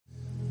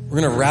We're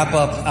going to wrap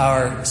up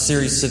our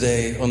series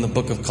today on the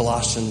book of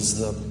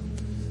Colossians,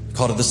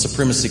 called it the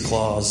Supremacy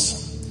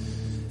Clause.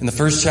 In the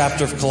first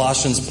chapter of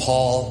Colossians,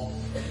 Paul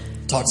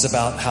talks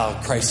about how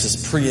Christ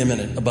is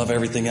preeminent above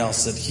everything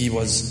else, that he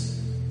was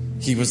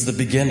the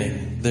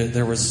beginning.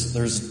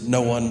 There's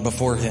no one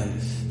before him.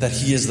 That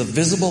he is the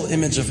visible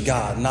image of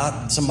God,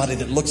 not somebody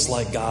that looks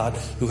like God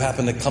who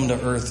happened to come to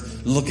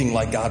earth looking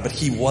like God, but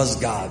he was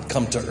God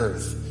come to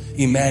earth.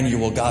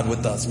 Emmanuel, God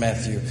with us,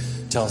 Matthew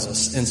tells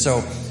us. And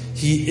so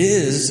he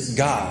is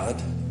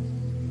God,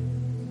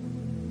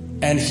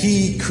 and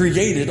he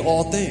created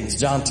all things.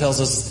 John tells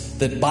us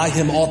that by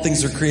him all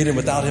things are created,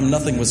 without him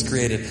nothing was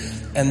created.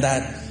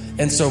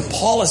 And so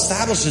Paul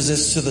establishes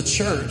this to the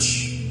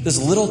church,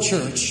 this little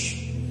church,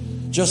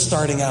 just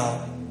starting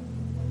out,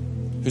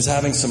 who's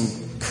having some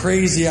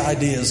crazy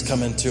ideas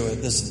come into it,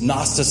 this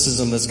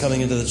Gnosticism that's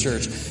coming into the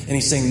church. And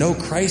he's saying, no,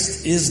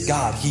 Christ is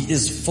God. He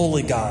is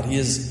fully God. He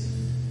is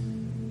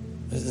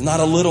not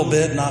a little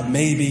bit, not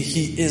maybe.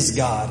 He is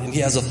God, and he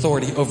has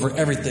authority over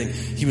everything.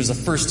 He was the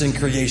first in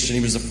creation.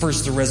 He was the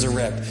first to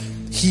resurrect.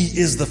 He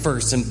is the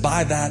first, and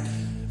by that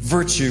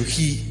virtue,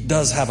 he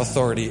does have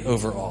authority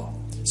over all.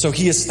 So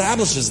he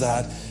establishes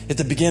that at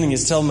the beginning.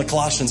 He's telling the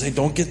Colossians, hey,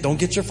 don't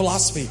get your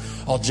philosophy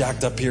all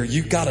jacked up here.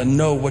 You got to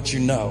know what you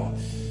know,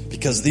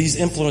 because these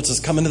influences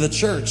come into the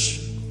church,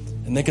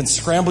 and they can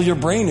scramble your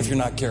brain if you're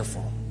not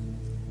careful.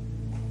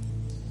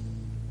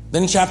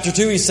 Then in chapter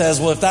 2, he says,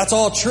 well, if that's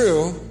all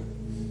true,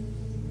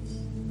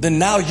 then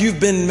now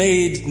you've been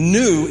made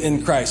new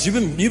in Christ.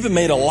 You've been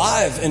made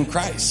alive in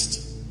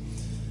Christ.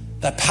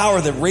 That power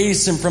that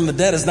raised him from the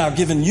dead has now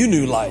given you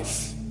new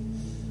life.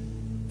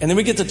 And then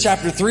we get to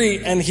chapter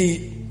 3, and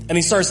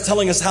he starts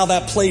telling us how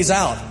that plays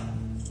out.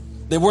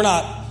 That we're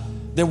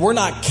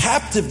not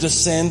captive to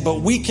sin, but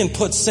we can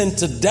put sin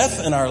to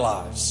death in our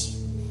lives.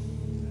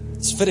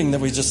 It's fitting that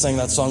we just sang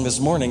that song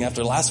this morning.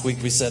 After last week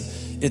we said,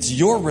 it's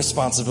your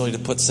responsibility to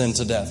put sin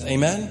to death.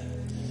 Amen?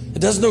 It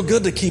does no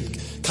good to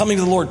keep coming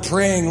to the Lord,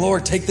 praying,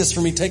 Lord, take this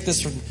from me, take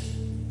this from me.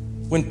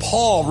 When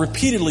Paul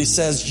repeatedly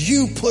says,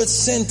 you put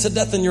sin to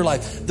death in your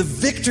life, the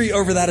victory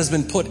over that has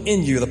been put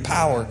in you. The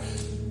power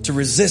to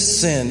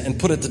resist sin and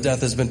put it to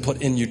death has been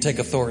put in you. Take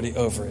authority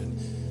over it,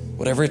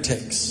 whatever it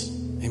takes.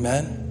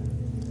 Amen?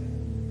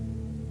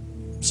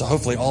 So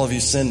hopefully all of you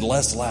sinned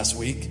less last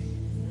week.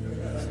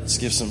 Let's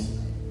give some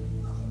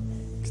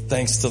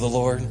thanks to the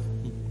Lord.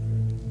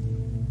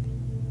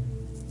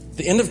 At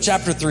the end of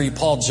chapter 3,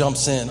 Paul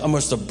jumps in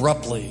almost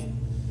abruptly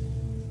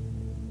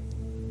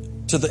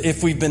to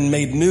if we've been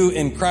made new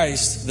in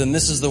Christ, then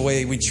this is the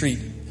way we treat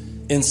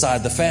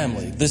inside the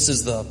family. This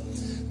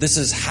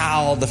is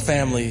how the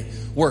family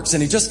works.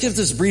 And he just gives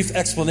this brief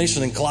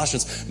explanation in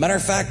Colossians. Matter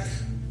of fact,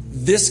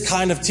 this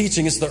kind of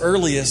teaching is the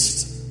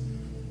earliest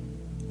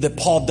that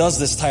Paul does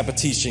this type of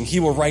teaching. He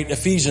will write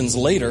Ephesians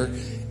later,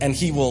 and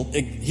he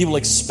will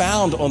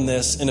expound on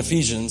this in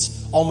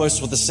Ephesians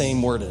almost with the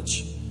same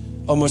wordage,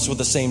 almost with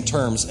the same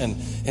terms.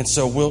 And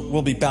so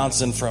we'll be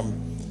bouncing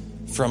from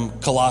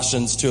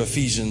Colossians to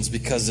Ephesians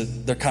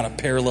because they're kind of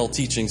parallel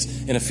teachings,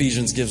 and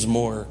Ephesians gives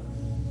more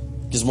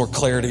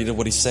clarity to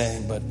what he's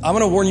saying. But I'm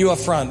going to warn you up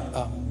front.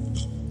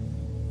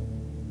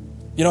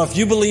 If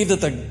you believe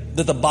that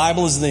the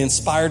Bible is the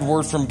inspired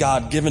word from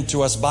God given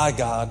to us by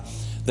God,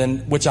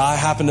 then, which I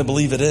happen to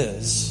believe it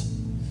is,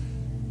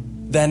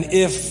 then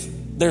if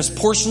there's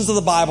portions of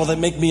the Bible that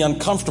make me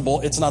uncomfortable,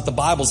 it's not the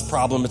Bible's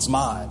problem, it's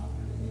mine.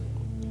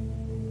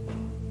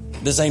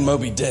 This ain't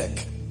Moby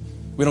Dick.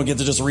 We don't get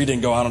to just read it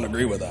and go, I don't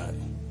agree with that.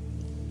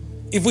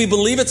 If we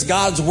believe it's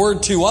God's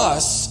word to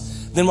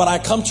us, then when I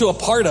come to a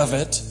part of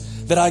it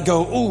that I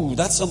go, ooh,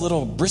 that's a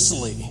little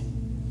bristly.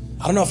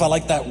 I don't know if I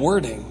like that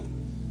wording.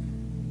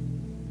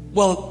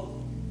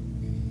 Well,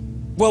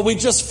 we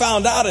just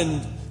found out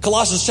in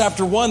Colossians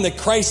chapter 1 that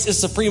Christ is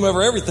supreme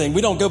over everything.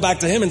 We don't go back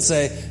to him and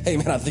say, hey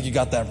man, I think you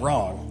got that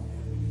wrong.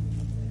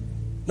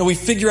 No, we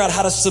figure out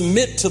how to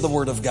submit to the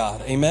word of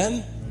God.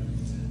 Amen?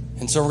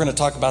 And so we're going to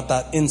talk about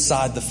that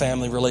inside the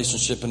family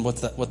relationship and what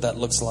that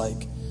looks like,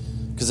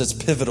 because it's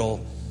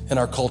pivotal in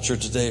our culture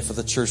today for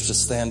the church to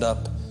stand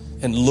up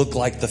and look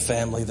like the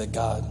family that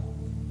God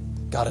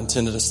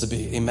intended us to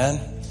be.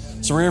 Amen?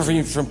 So we're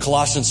reading from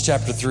Colossians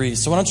chapter 3.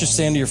 So why don't you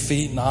stand to your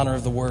feet in honor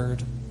of the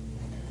word?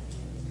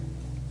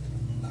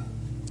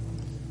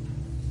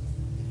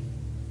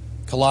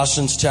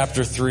 Colossians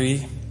chapter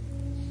 3,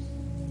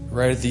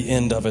 right at the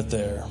end of it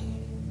there.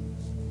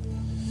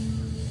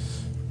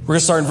 We're going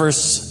to start in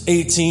verse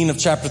 18 of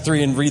chapter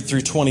 3 and read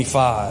through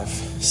 25.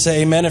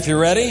 Say amen if you're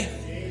ready.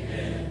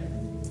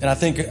 Amen. And I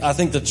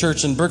think the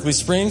church in Berkeley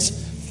Springs,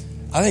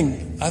 I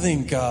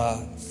think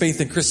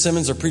Faith and Chris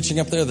Simmons are preaching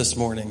up there this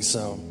morning.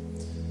 So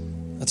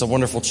that's a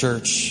wonderful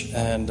church,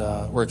 and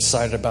we're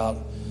excited about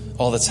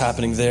all that's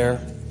happening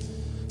there.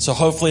 So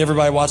hopefully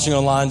everybody watching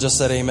online just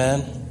said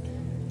amen.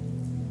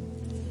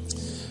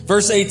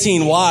 Verse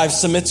 18,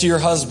 wives, submit to your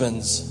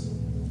husbands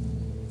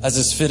as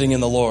is fitting in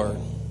the Lord.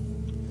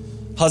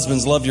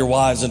 Husbands, love your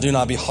wives and do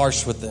not be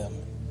harsh with them.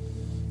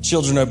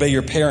 Children, obey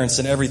your parents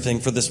in everything,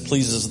 for this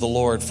pleases the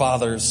Lord.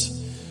 Fathers,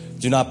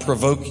 Do not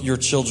provoke your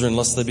children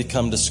lest they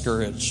become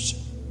discouraged.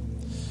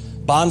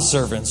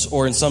 Bondservants,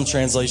 or in some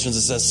translations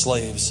it says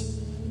slaves.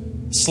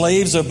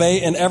 Slaves,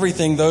 obey in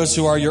everything those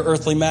who are your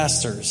earthly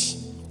masters,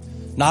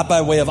 not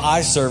by way of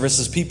eye service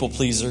as people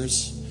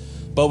pleasers,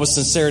 but with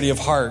sincerity of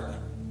heart,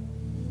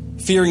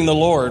 fearing the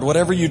Lord.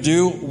 Whatever you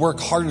do, work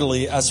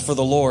heartily as for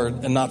the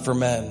Lord and not for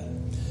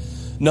men,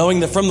 knowing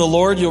that from the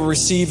Lord you'll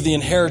receive the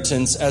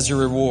inheritance as your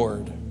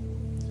reward.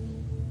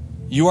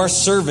 You are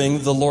serving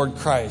the Lord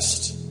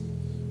Christ,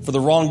 for the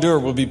wrongdoer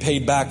will be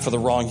paid back for the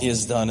wrong he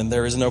has done, and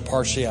there is no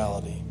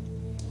partiality.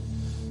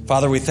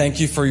 Father, we thank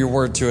you for your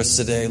word to us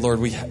today. Lord,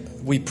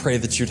 we pray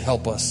that you'd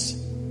help us.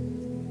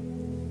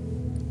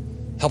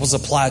 Help us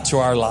apply it to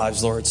our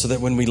lives, Lord, so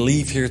that when we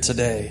leave here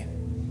today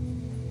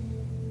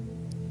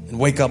and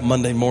wake up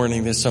Monday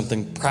morning, there's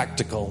something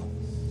practical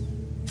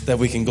that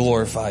we can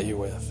glorify you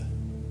with.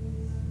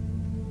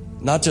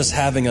 Not just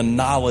having a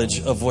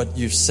knowledge of what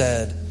you've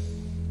said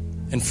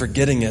and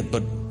forgetting it,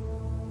 but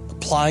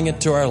applying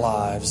it to our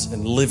lives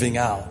and living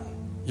out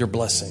your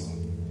blessing.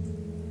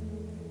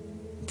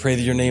 Pray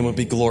that your name would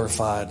be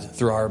glorified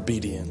through our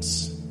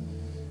obedience.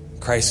 In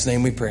Christ's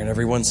name we pray, and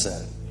everyone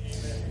said,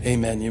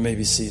 amen. You may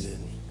be seated.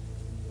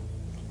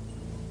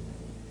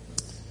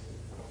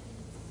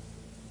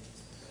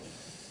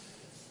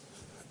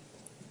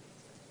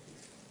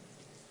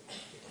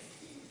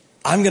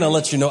 I'm going to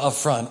let you know up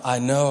front, I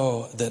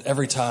know that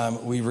every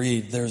time we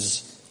read,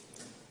 there's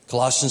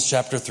Colossians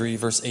chapter 3,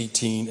 verse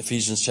 18,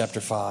 Ephesians chapter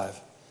 5.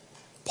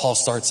 Paul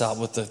starts out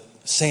with the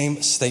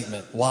same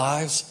statement.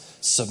 Wives,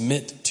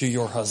 submit to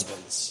your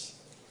husbands.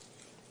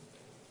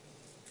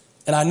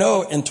 And I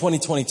know in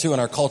 2022 in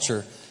our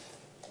culture,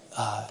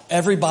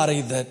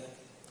 everybody that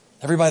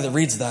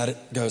reads that, it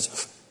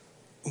goes,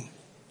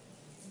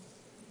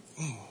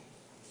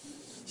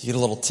 you get a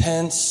little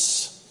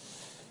tense.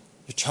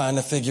 You're trying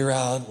to figure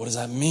out, what does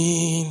that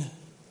mean?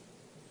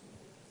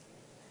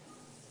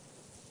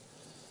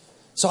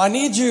 So I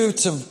need you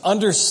to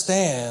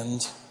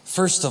understand,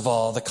 first of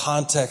all, the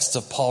context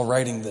of Paul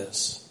writing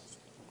this.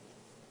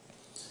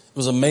 It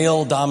was a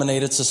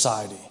male-dominated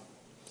society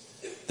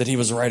that he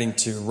was writing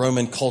to.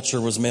 Roman culture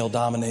was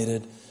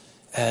male-dominated.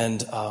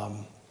 And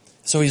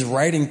so he's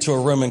writing to a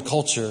Roman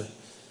culture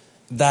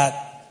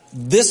that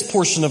this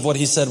portion of what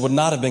he said would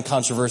not have been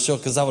controversial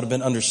because that would have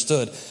been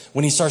understood.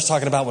 When he starts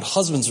talking about what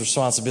husbands'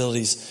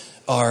 responsibilities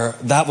are,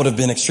 that would have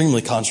been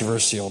extremely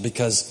controversial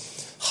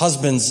because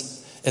husbands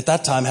at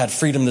that time had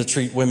freedom to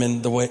treat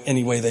women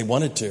any way they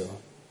wanted to.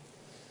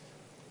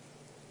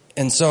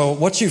 And so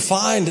what you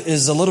find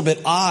is a little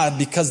bit odd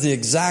because the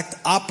exact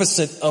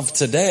opposite of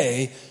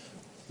today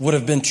would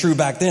have been true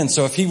back then.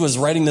 So if he was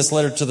writing this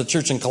letter to the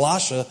church in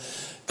Colossae,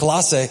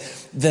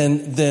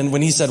 then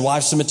when he said,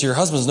 wives, submit to your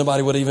husbands,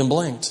 nobody would have even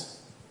blinked.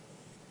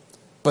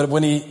 But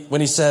when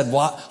he said,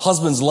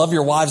 husbands, love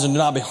your wives and do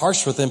not be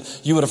harsh with them,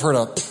 you would have heard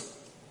a,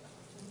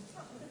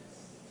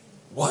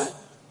 what?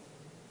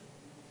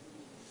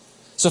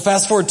 So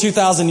fast forward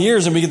 2,000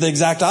 years and we get the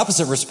exact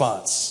opposite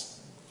response.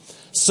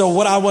 So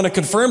what I want to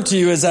confirm to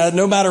you is that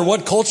no matter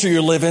what culture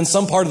you live in,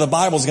 some part of the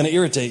Bible is going to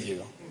irritate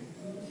you.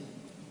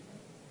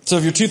 So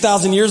if you're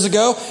 2,000 years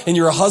ago and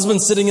you're a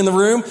husband sitting in the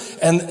room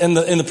and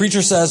the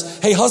preacher says,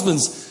 hey,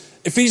 husbands,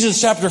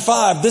 Ephesians chapter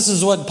 5, this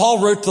is what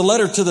Paul wrote the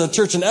letter to the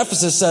church in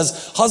Ephesus,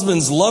 says,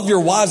 husbands, love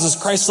your wives as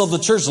Christ loved the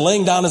church,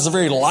 laying down his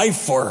very life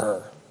for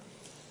her.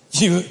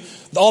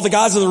 All the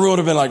guys in the room would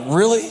have been like,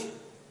 really?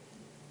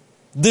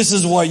 This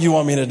is what you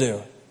want me to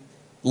do?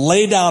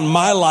 Lay down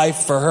my life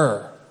for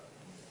her.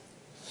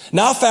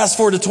 Now fast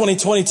forward to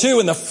 2022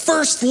 and the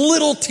first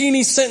little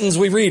teeny sentence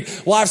we read,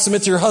 wives,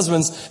 submit to your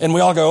husbands, and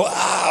we all go,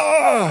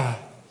 ah.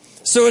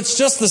 So it's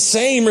just the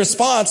same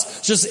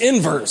response, just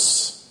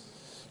inverse.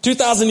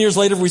 2,000 years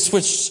later, we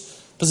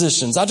switched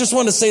positions. I just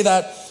want to say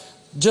that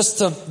just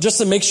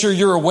to make sure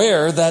you're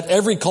aware that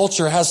every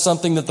culture has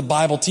something that the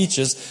Bible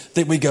teaches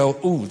that we go,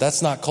 ooh,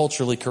 that's not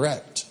culturally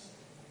correct.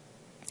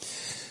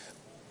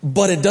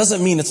 But it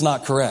doesn't mean it's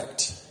not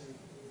correct.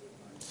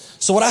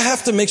 So what I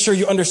have to make sure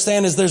you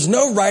understand is there's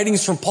no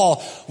writings from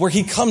Paul where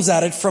he comes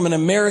at it from an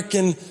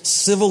American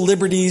civil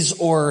liberties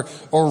or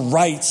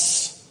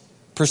rights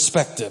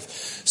perspective.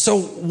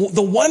 So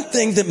the one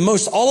thing that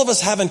most all of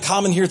us have in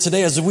common here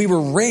today is that we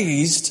were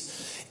raised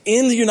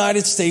in the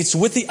United States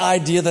with the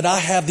idea that I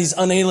have these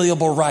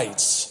unalienable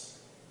rights.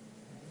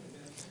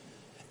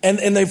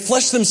 And they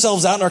flesh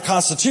themselves out in our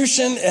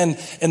Constitution,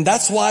 and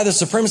that's why the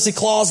Supremacy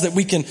Clause that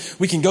we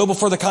can go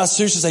before the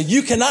Constitution and say,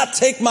 you cannot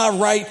take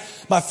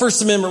my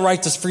First Amendment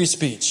right to free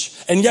speech.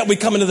 And yet we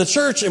come into the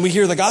church and we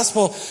hear the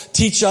gospel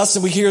teach us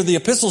and we hear the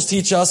epistles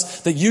teach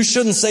us that you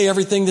shouldn't say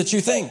everything that you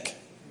think.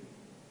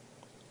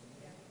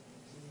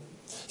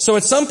 So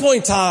at some point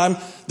in time,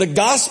 the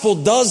gospel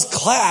does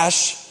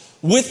clash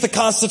with the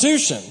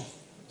Constitution.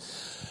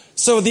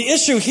 So the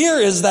issue here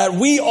is that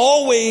we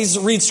always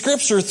read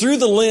scripture through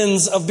the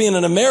lens of being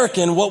an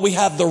American, what we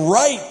have the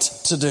right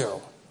to do.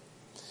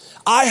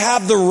 I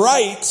have the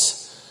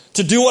right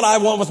to do what I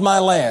want with my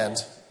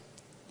land,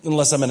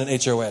 unless I'm in an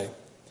HOA.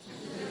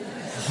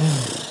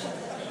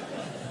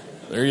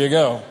 There you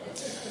go.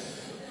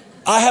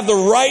 I have the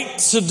right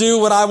to do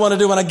what I want to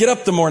do when I get up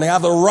in the morning. I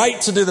have the right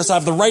to do this. I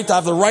have the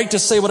right to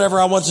say whatever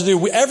I want to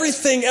do.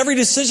 Every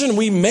decision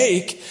we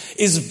make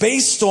is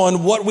based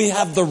on what we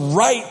have the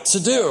right to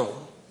do.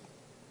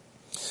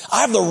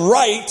 I have the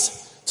right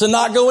to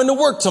not go into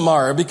work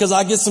tomorrow because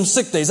I get some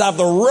sick days. I have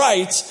the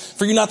right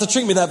for you not to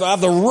treat me that way. I have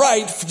the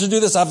right to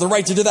do this. I have the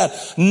right to do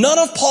that. None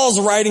of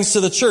Paul's writings to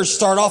the church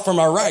start off from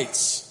our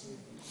rights.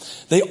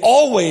 They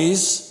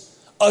always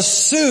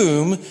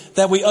assume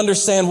that we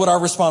understand what our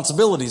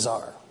responsibilities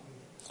are,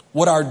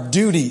 what our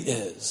duty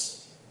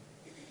is.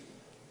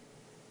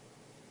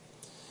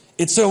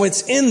 It's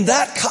in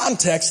that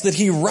context that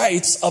he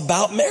writes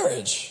about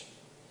marriage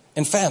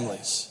and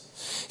families.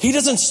 He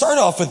doesn't start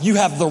off with, you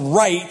have the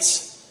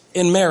right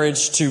in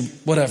marriage to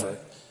whatever.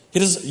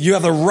 You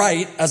have a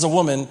right as a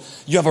woman.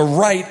 You have a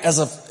right as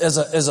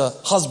a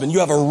husband.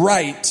 You have a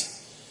right.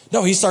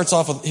 No, he starts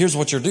off with, here's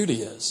what your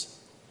duty is.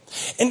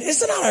 And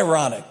isn't that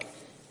ironic?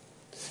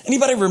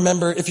 Anybody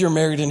remember, if you're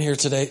married in here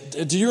today,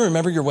 do you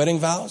remember your wedding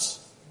vows?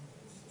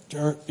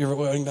 Your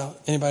wedding vows?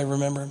 Anybody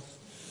remember them?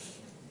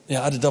 Yeah,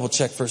 I had to double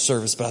check first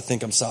service, but I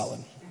think I'm solid.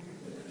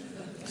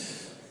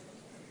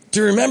 Do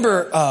you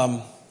remember,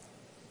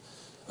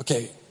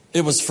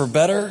 it was for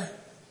better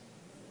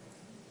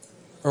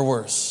or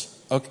worse?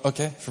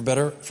 Okay, for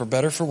better,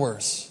 for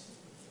worse.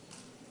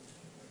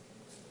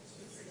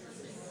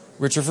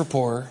 Richer for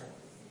poor.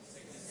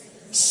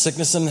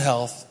 Sickness and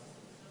health.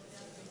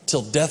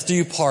 Till death do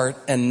you part,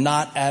 and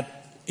not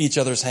at each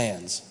other's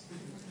hands.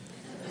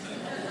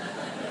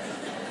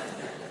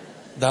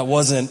 That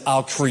wasn't,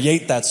 I'll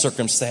create that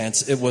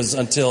circumstance. It was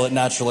until it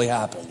naturally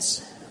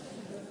happens.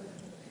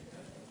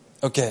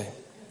 Okay.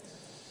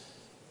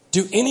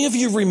 Do any of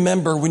you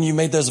remember when you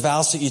made those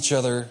vows to each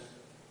other,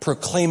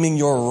 proclaiming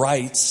your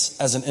rights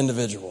as an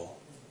individual?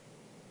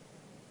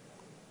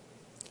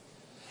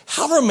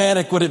 How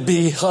romantic would it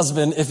be,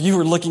 husband, if you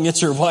were looking at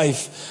your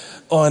wife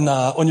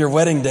on your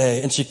wedding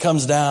day, and she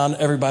comes down,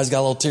 everybody's got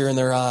a little tear in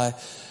their eye,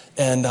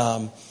 and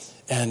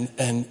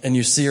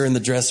you see her in the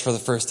dress for the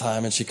first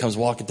time, and she comes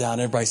walking down,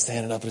 everybody's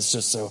standing up, and it's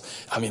just so,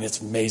 it's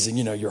amazing.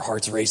 You know, your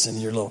heart's racing,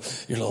 you're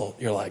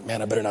like,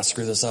 man, I better not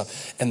screw this up.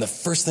 And the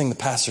first thing the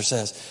pastor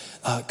says,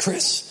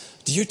 Chris,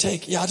 do you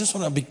I just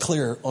want to be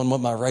clear on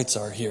what my rights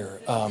are here.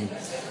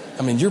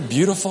 You're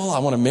beautiful. I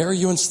want to marry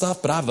you and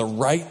stuff, but I have the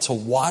right to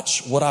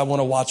watch what I want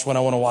to watch when I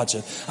want to watch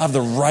it. I have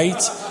the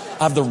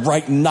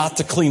right not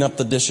to clean up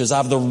the dishes. I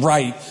have the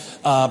right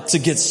to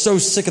get so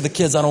sick of the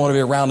kids I don't want to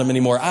be around them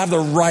anymore. I have the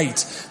right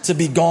to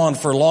be gone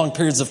for long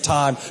periods of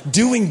time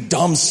doing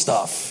dumb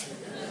stuff.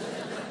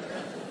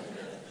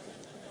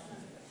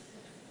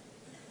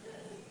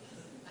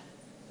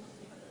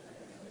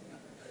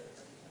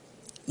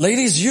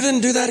 Ladies, you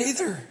didn't do that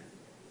either.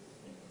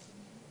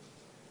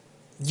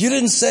 You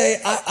didn't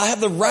say, I have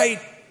the right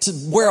to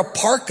wear a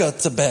parka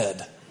to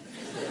bed.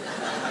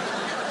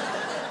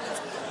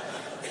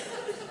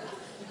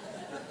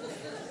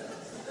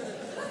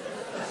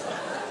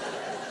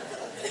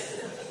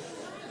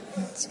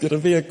 It's going to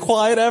be a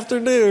quiet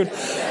afternoon.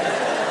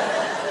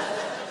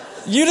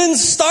 You didn't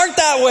start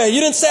that way.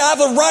 You didn't say, I have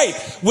the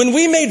right. When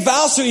we made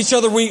vows to each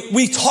other,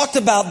 we talked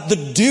about the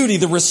duty,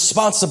 the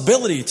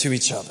responsibility to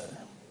each other.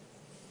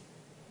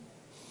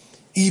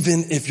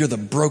 Even if you're the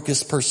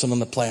brokest person on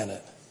the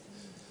planet,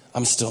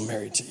 I'm still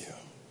married to you.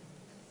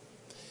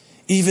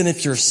 Even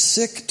if you're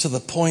sick to the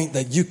point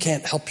that you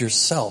can't help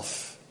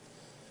yourself,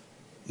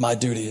 my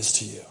duty is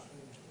to you.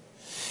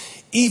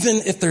 Even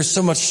if there's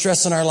so much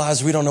stress in our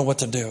lives we don't know what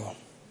to do,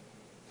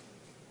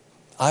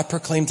 I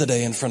proclaim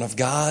today in front of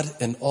God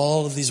and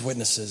all of these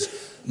witnesses,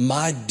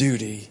 my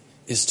duty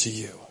is to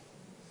you.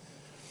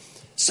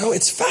 So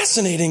it's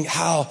fascinating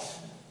how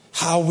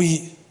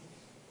we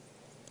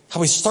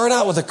start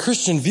out with a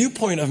Christian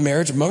viewpoint of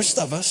marriage. Most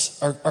of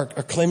us are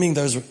claiming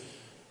those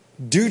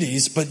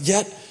duties, but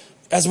yet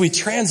as we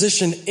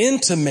transition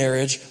into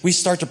marriage, we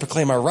start to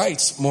proclaim our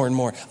rights more and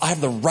more. I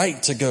have the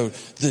right to go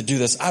to do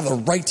this. I have the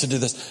right to do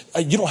this.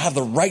 You don't have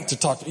the right to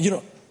talk.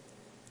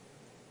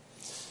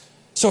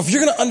 So if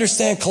you're going to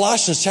understand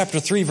Colossians chapter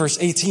 3, verse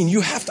 18,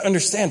 you have to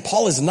understand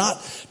Paul is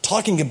not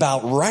talking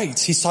about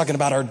rights. He's talking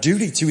about our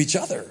duty to each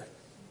other.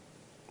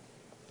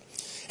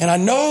 And I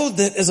know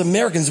that as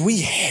Americans, we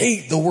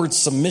hate the word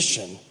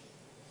submission.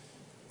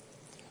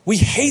 We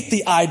hate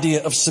the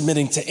idea of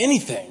submitting to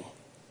anything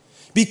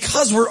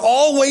because we're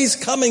always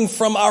coming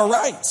from our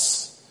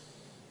rights.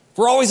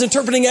 We're always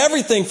interpreting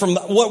everything from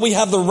what we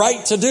have the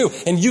right to do.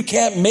 And you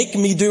can't make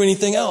me do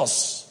anything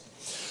else.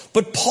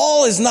 But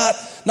Paul is not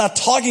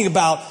talking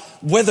about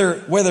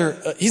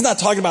whether he's not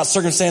talking about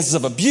circumstances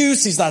of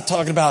abuse. He's saying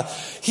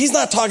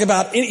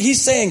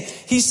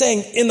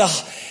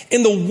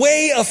in the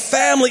way a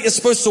family is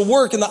supposed to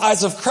work in the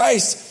eyes of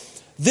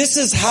Christ, this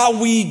is how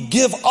we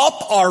give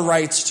up our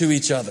rights to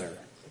each other.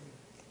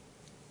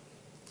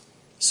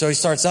 So he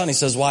starts out and he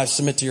says, wives,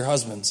 submit to your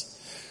husbands.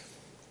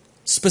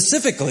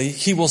 Specifically,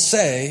 he will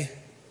say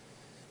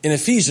in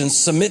Ephesians,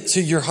 submit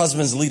to your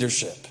husband's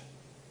leadership.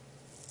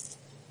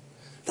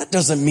 That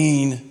doesn't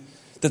mean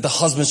that the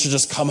husband should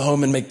just come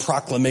home and make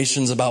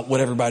proclamations about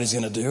what everybody's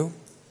going to do.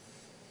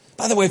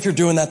 By the way, if you're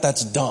doing that,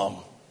 that's dumb.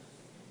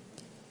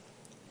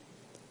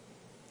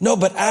 No,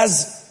 but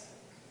as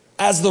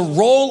the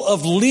role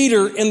of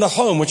leader in the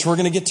home, which we're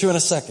going to get to in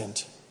a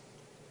second,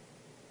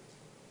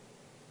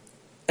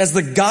 as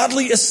the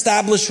godly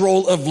established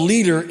role of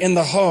leader in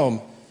the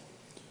home,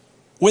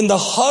 when the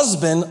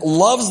husband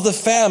loves the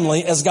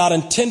family as God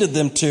intended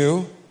them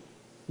to,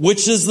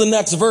 which is the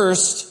next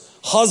verse,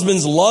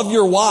 husbands, love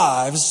your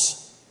wives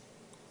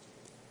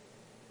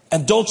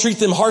and don't treat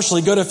them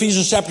harshly. Go to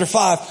Ephesians chapter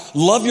 5.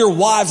 Love your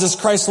wives as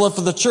Christ loved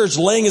for the church,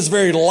 laying his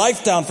very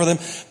life down for them.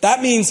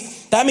 That means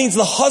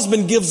the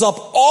husband gives up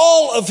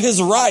all of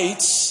his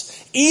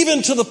rights,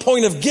 even to the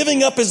point of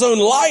giving up his own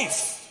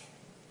life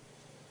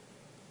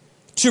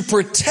to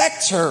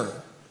protect her.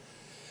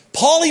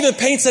 Paul even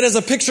paints it as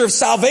a picture of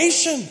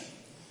salvation,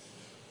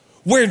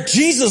 where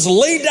Jesus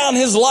laid down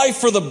his life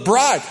for the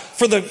bride,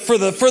 for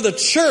the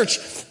church.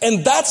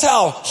 And that's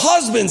how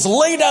husbands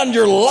lay down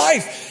your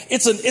life.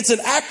 It's an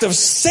act of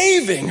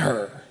saving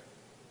her.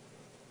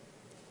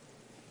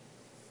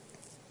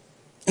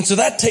 And so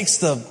that takes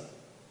the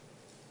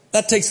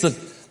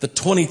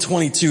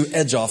 2022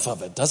 edge off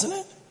of it, doesn't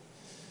it?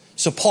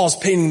 So Paul's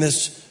painting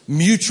this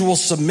mutual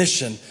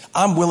submission.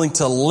 I'm willing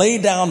to lay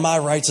down my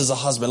rights as a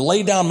husband,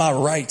 lay down my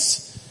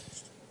rights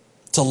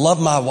to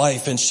love my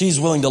wife, and she's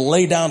willing to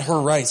lay down her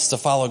rights to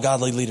follow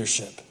godly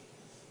leadership.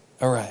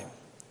 All right.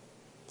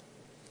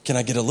 Can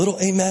I get a little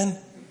amen?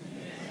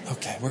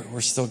 Okay,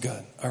 we're still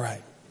good. All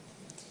right.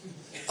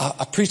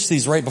 I preach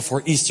these right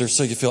before Easter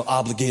so you feel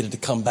obligated to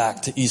come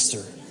back to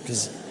Easter.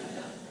 Because,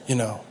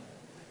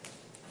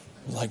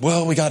 like,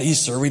 well, we got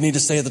Easter. We need to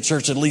stay at the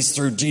church at least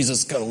through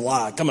Jesus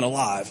coming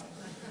alive.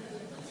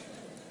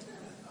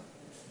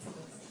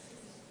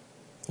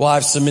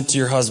 Wives, submit to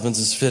your husbands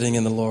as fitting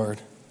in the Lord.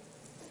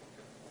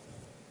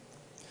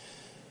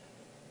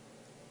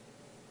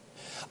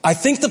 I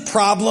think the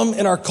problem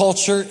in our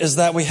culture is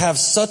that we have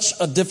such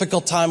a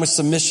difficult time with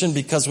submission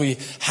because we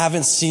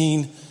haven't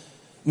seen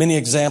many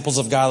examples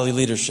of godly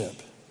leadership.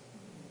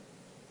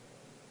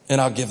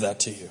 And I'll give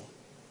that to you.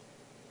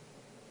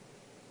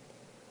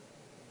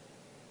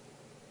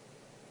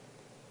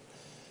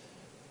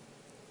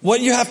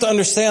 What you have to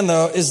understand,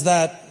 though, is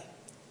that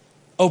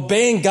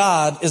obeying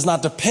God is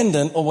not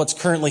dependent on what's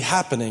currently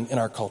happening in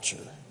our culture.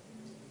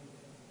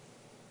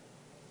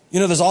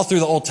 There's all through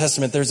the Old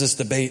Testament, there's this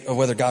debate of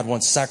whether God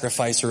wants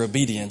sacrifice or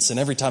obedience. And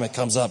every time it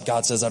comes up,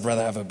 God says, I'd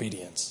rather have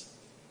obedience.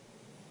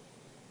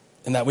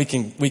 And that we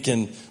can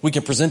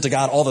present to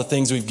God all the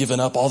things we've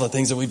given up, all the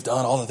things that we've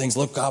done, all the things,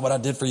 look, God, what I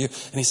did for you.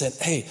 And he said,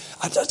 hey,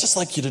 I'd just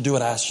like you to do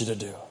what I asked you to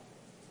do.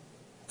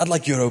 I'd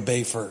like you to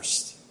obey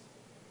first.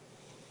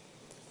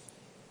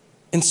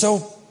 And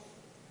so,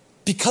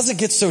 because it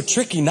gets so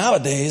tricky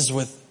nowadays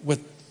with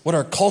what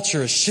our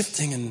culture is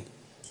shifting, and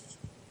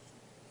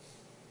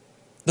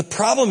the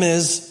problem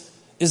is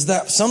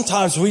that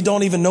sometimes we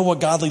don't even know what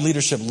godly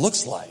leadership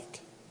looks like.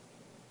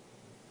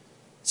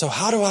 So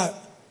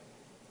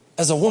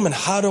as a woman,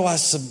 how do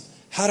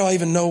I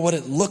even know what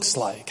it looks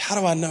like? How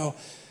do I know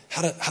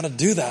how to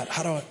do that?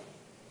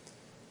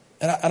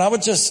 And I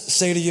would just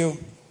say to you,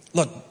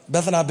 look,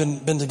 Beth and I have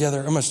been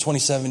together almost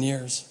 27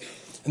 years.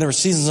 And there were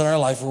seasons in our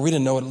life where we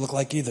didn't know what it looked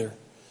like either.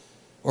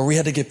 Or we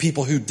had to get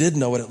people who did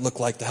know what it looked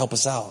like to help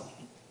us out.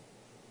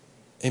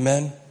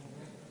 Amen?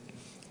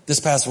 This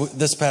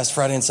past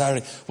Friday and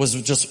Saturday was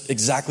just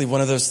exactly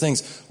one of those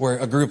things where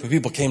a group of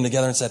people came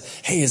together and said,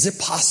 hey, is it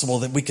possible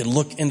that we could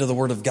look into the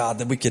Word of God,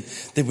 that we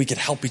could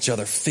help each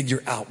other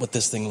figure out what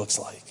this thing looks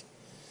like?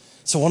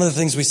 So one of the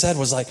things we said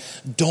was like,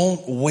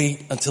 don't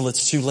wait until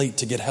it's too late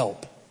to get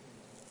help.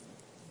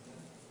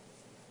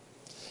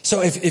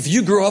 So if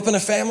you grew up in a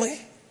family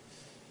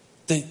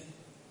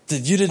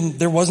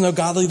there was no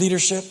godly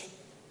leadership,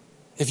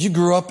 if you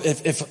grew up,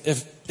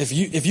 if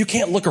you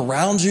can't look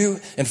around you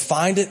and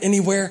find it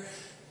anywhere,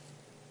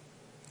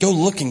 go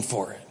looking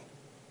for it.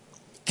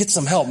 Get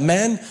some help.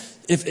 Men,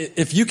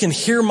 if you can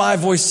hear my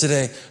voice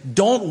today,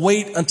 don't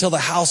wait until the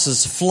house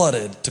is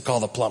flooded to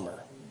call the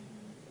plumber.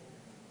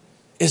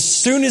 As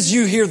soon as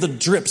you hear the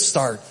drip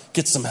start,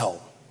 get some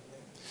help.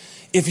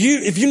 If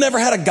you never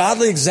had a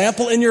godly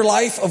example in your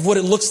life of what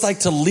it looks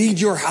like to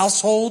lead your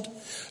household,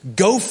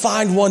 go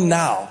find one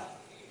now.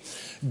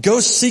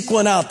 Go seek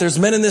one out. There's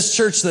men in this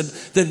church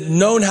that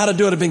known how to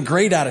do it, have been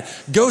great at it.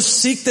 Go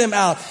seek them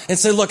out and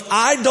say, look,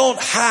 I don't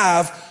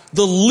have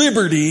the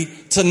liberty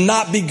to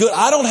not be good.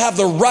 I don't have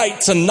the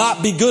right to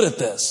not be good at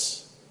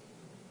this.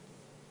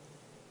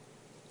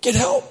 Get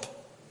help.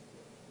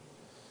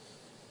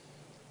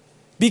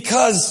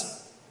 Because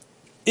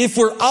if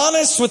we're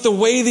honest with the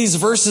way these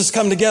verses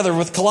come together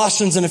with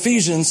Colossians and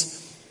Ephesians,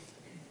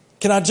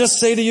 can I just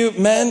say to you,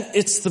 men,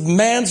 it's the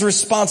man's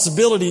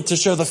responsibility to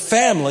show the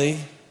family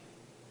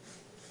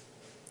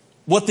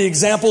what the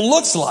example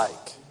looks like.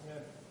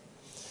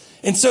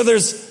 And so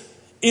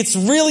it's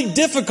really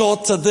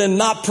difficult to then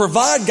not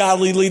provide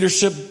godly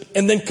leadership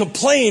and then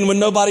complain when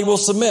nobody will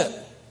submit.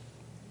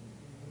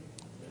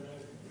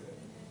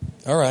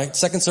 All right.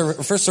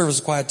 First service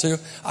is quiet too.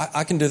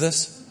 I can do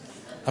this.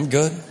 I'm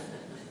good.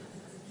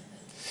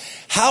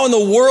 How in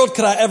the world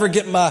could I ever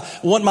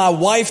want my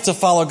wife to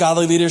follow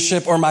godly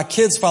leadership or my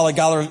kids follow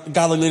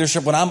godly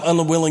leadership when I'm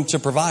unwilling to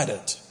provide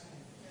it?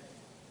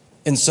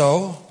 And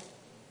so,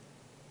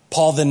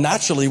 Paul then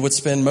naturally would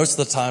spend most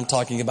of the time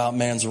talking about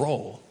man's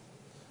role.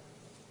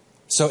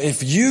 So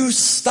if you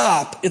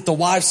stop at the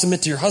wives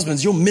submit to your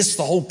husbands, you'll miss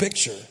the whole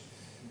picture.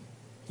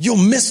 You'll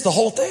miss the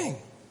whole thing.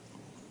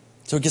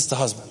 So it gets to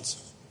husbands.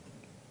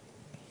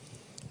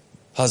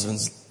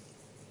 Husbands,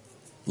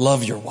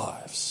 love your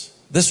wives.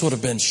 This would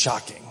have been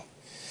shocking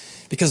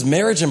because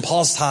marriage in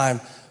Paul's time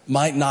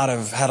might not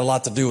have had a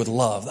lot to do with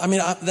love. I mean,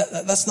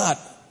 that's not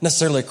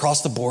necessarily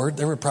across the board.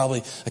 There were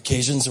probably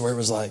occasions where it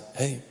was like,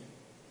 hey,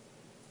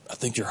 I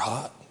think you're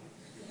hot.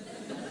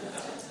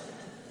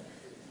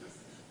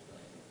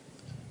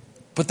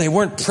 But they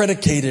weren't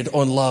predicated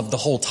on love the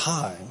whole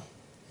time.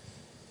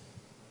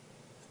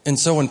 And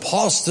so when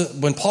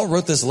Paul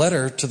wrote this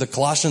letter to the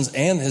Colossians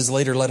and his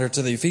later letter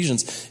to the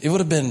Ephesians, it would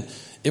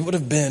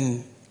have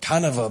been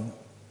kind of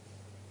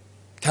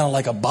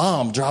like a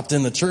bomb dropped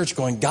in the church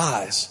going,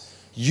 guys,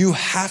 you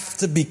have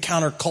to be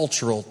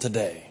countercultural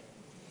today.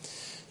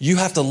 You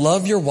have to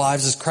love your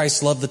wives as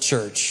Christ loved the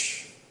church.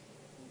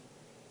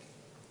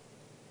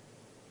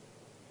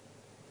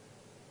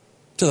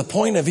 To the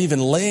point of even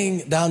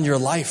laying down your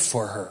life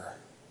for her.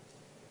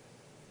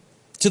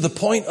 To the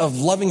point of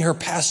loving her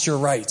past your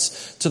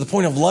rights. To the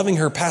point of loving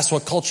her past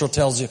what culture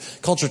tells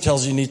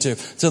you need to.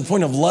 To the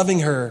point of loving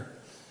her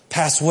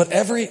past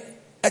whatever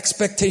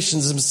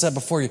expectations have been set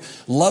before you.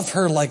 Love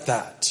her like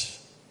that.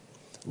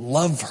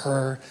 Love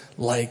her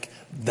like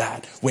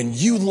that. When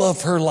you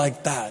love her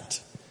like that,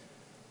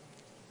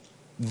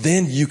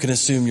 then you can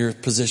assume your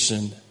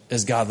position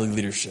as godly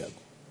leadership.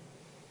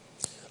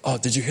 Oh,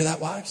 did you hear that,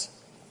 wives?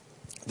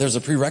 There's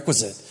a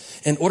prerequisite.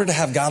 In order to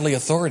have godly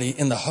authority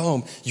in the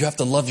home, you have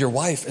to love your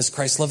wife as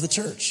Christ loved the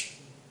church.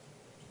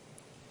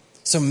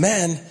 So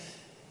men,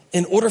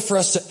 in order for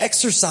us to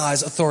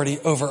exercise authority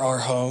over our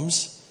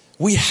homes,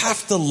 we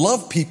have to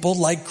love people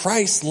like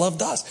Christ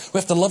loved us. We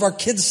have to love our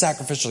kids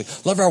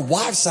sacrificially, love our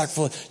wives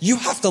sacrificially. You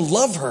have to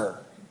love her,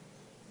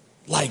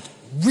 like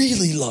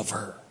really love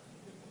her,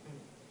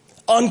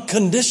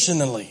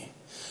 unconditionally,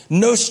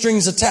 no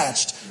strings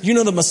attached. You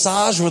know, the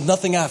massage with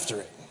nothing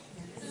after it.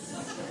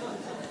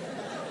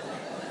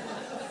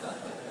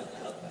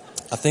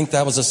 I think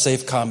that was a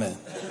safe comment.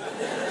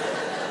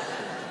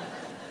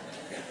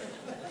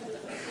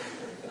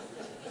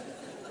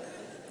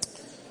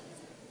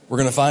 We're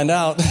going to find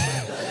out.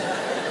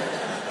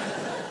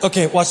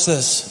 Okay, watch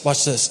this.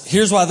 Watch this.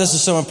 Here's why this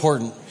is so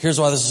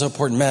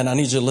important. Men, I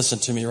need you to listen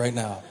to me right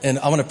now. And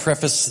I want to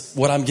preface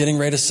what I'm getting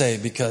ready to say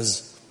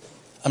because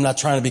I'm not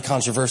trying to be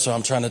controversial.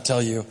 I'm trying to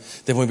tell you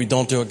that when we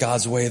don't do it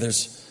God's way,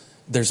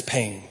 there's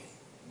pain.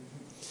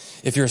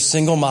 If you're a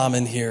single mom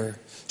in here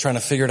trying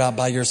to figure it out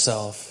by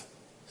yourself,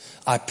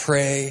 I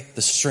pray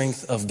the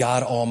strength of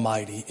God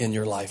Almighty in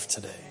your life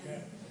today.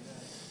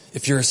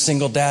 If you're a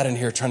single dad in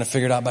here trying to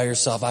figure it out by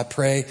yourself, I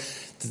pray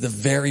that the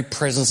very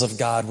presence of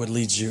God would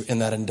lead you in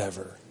that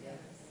endeavor.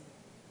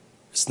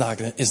 It's not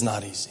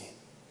easy.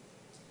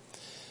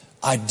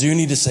 I do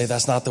need to say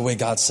that's not the way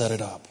God set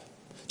it up.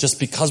 Just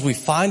because we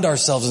find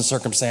ourselves in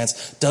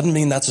circumstance doesn't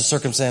mean that's a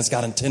circumstance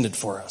God intended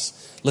for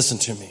us. Listen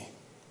to me.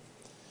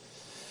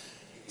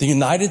 The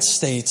United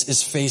States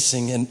is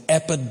facing an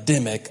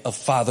epidemic of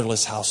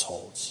fatherless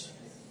households.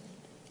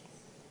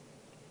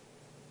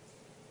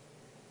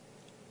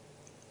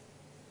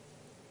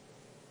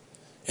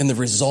 And the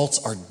results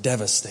are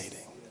devastating.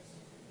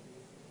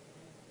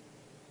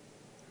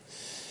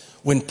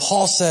 When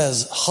Paul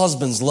says,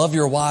 husbands, love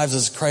your wives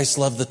as Christ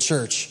loved the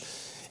church,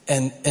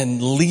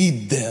 and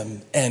lead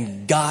them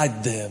and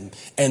guide them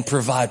and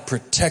provide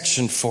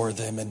protection for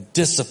them and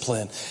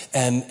discipline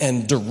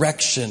and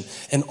direction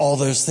and all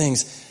those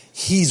things.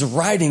 He's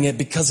writing it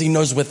because he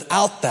knows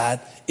without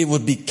that, it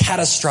would be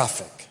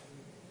catastrophic.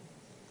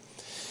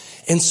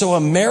 And so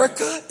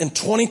America in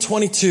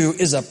 2022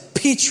 is a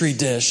petri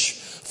dish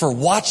for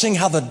watching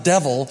how the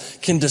devil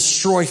can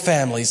destroy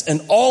families.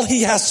 And all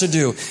he has to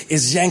do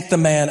is yank the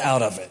man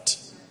out of it.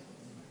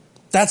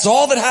 That's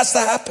all that has to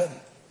happen.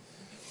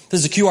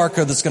 There's a QR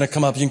code that's going to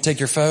come up. You can take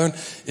your phone.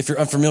 If you're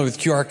unfamiliar with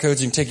QR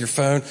codes, you can take your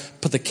phone,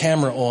 put the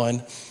camera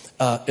on,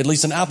 at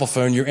least an Apple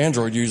phone. Your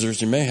Android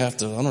users, you may have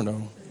to, I don't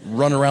know,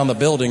 run around the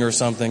building or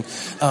something.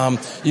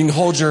 You can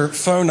hold your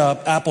phone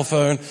up, Apple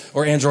phone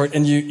or Android,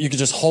 and you can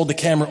just hold the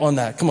camera on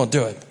that. Come on,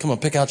 do it. Come on,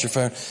 pick out your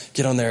phone.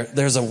 Get on there.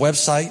 There's a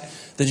website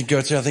that you go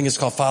to. I think it's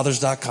called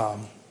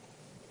fathers.com.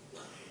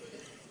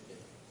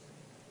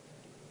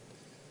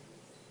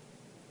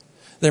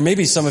 There may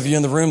be some of you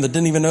in the room that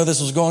didn't even know this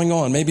was going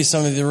on. Maybe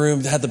some of you in the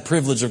room had the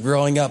privilege of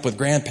growing up with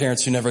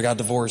grandparents who never got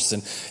divorced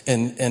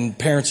and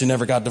parents who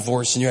never got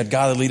divorced, and you had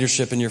godly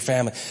leadership in your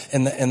family.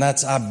 And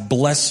that's, I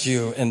bless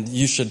you, and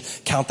you should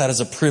count that as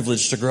a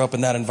privilege to grow up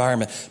in that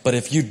environment. But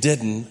if you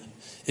didn't,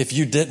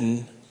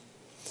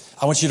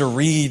 I want you to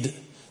read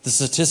the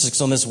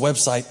statistics on this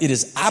website. It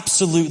is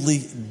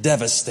absolutely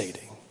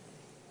devastating.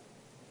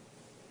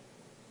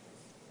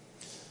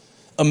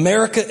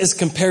 America is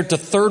compared to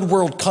third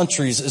world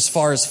countries as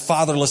far as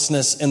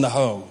fatherlessness in the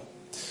home.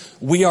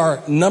 We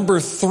are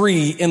number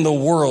 3 in the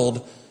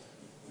world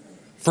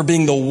for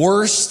being the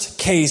worst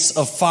case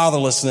of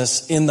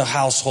fatherlessness in the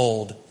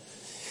household.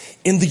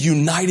 In the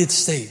United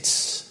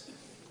States,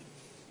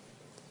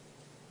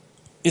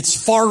 it's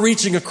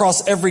far-reaching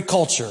across every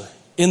culture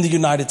in the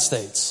United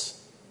States.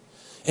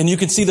 And you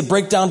can see the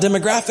breakdown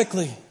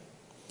demographically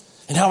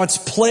and how it's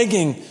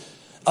plaguing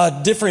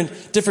different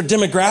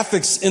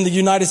demographics in the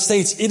United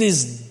States. It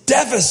is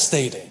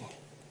devastating.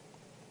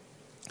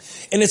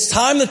 And it's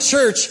time the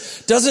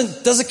church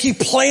doesn't keep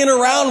playing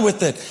around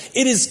with it.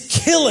 It is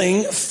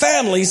killing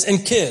families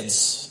and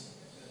kids.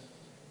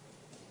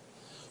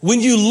 When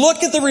you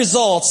look at the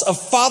results of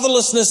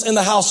fatherlessness in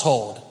the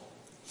household,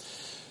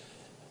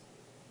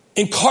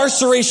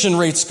 incarceration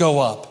rates go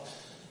up,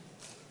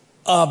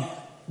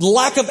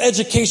 lack of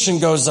education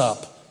goes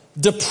up,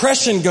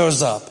 depression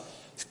goes up,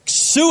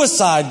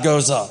 suicide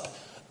goes up.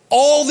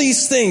 All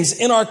these things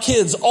in our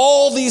kids,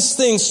 all these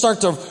things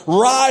start to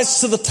rise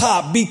to the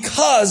top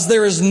because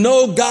there is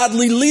no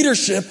godly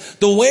leadership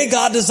the way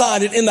God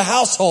designed it in the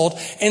household.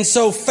 And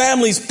so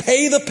families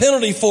pay the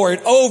penalty for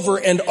it over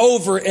and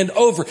over and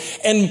over.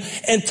 And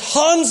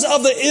tons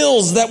of the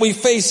ills that we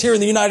face here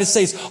in the United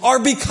States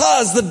are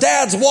because the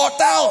dads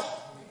walked out.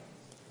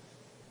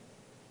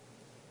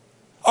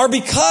 Or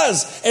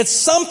because at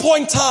some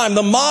point in time,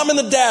 the mom and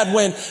the dad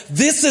went,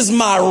 this is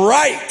my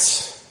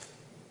right.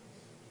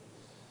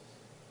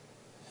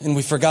 And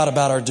we forgot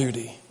about our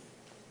duty.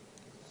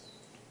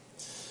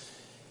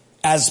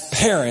 As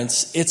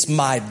parents, it's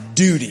my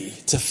duty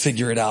to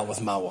figure it out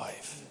with my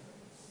wife.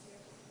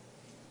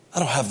 I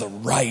don't have the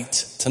right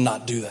to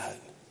not do that.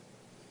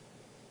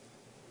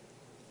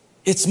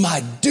 It's my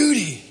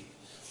duty.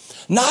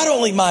 Not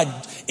only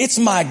it's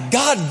my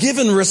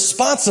God-given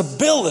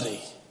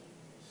responsibility.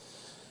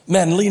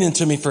 Man, lean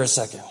into me for a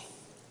second.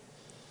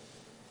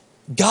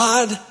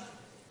 God,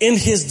 in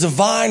his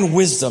divine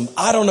wisdom,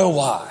 I don't know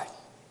why,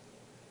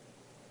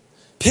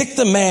 pick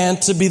the man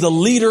to be the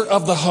leader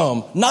of the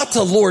home, not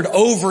to lord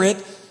over it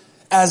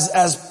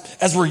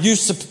as we're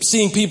used to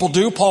seeing people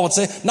do. Paul would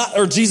say,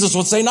 Jesus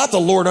would say, not to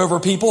lord over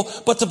people,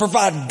 but to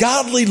provide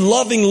godly,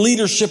 loving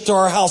leadership to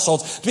our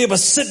households, to be able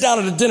to sit down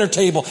at a dinner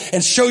table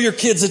and show your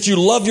kids that you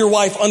love your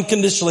wife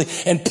unconditionally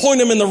and point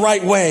them in the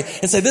right way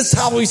and say, this is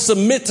how we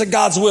submit to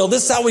God's will.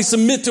 This is how we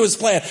submit to his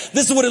plan.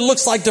 This is what it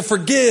looks like to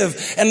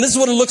forgive. And this is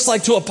what it looks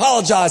like to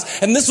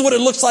apologize. And this is what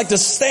it looks like to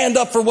stand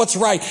up for what's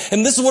right.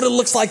 And this is what it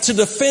looks like to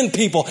defend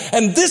people.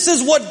 And this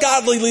is what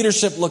godly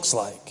leadership looks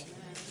like.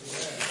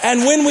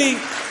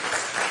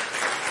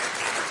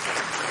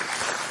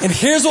 And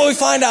here's what we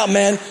find out,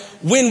 man.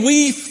 When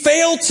we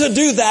fail to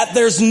do that,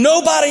 there's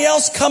nobody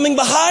else coming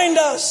behind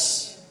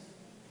us.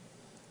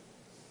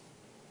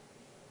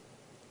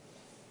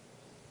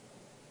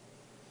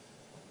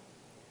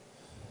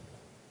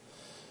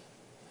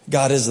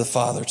 God is the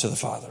father to the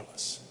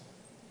fatherless.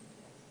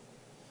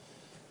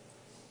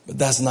 But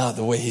that's not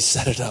the way he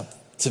set it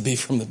up to be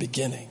from the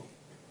beginning.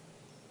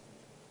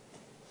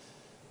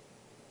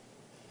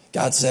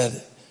 God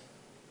said,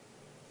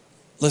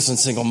 listen,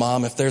 single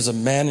mom, if there's a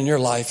man in your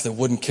life that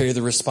wouldn't carry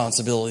the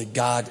responsibility,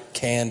 God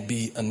can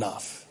be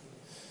enough.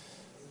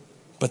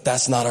 But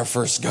that's not our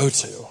first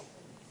go-to.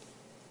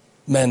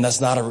 Men,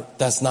 that's not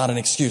an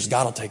excuse.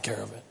 God will take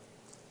care of it.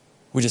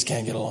 We just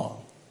can't get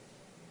along.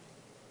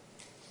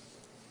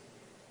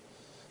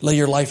 Lay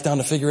your life down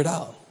to figure it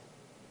out.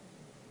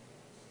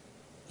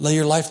 Lay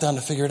your life down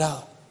to figure it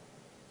out.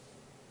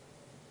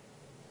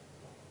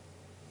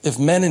 If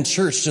men in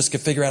church just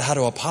could figure out how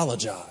to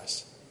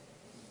apologize,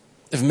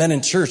 if men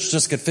in church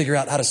just could figure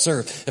out how to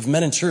serve, if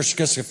men in church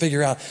just could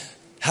figure out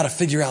how to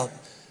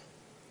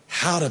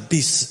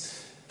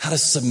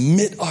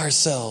submit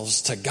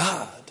ourselves to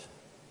God.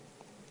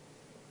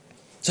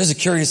 So here's a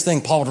curious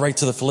thing Paul would write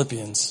to the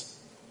Philippians.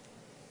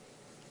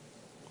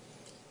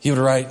 He would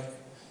write,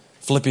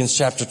 Philippians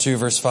chapter 2,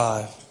 verse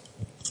 5,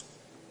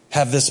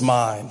 have this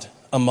mind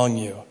among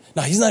you.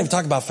 Now, he's not even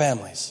talking about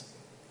families.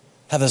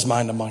 Have this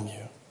mind among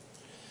you,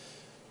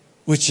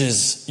 which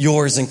is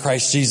yours in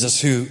Christ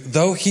Jesus, who,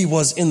 though he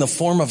was in the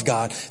form of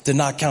God, did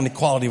not count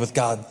equality with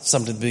God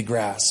something to be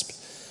grasped,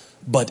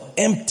 but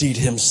emptied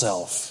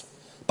himself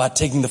by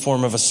taking the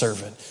form of a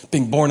servant,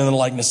 being born in the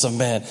likeness of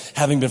man,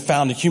 having been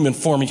found in human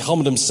form, he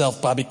humbled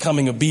himself by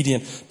becoming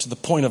obedient to the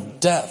point of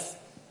death,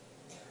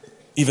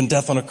 even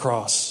death on a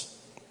cross.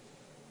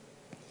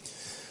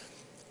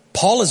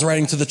 Paul is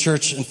writing to the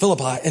church in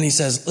Philippi, and he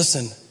says,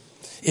 listen,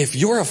 if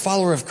you're a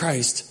follower of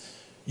Christ,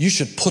 you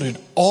should put it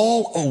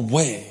all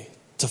away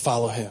to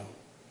follow him.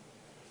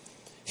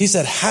 He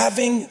said,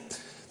 having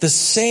the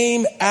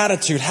same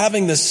attitude,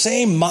 having the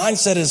same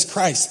mindset as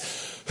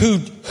Christ,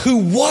 who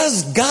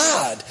was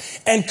God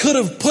and could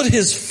have put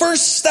his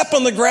first step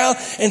on the ground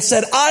and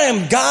said, I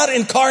am God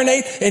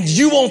incarnate and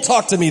you won't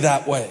talk to me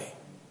that way.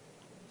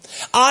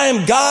 I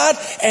am God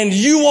and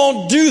you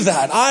won't do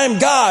that. I am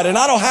God and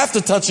I don't have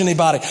to touch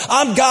anybody.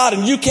 I'm God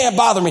and you can't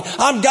bother me.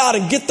 I'm God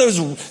and get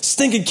those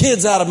stinking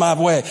kids out of my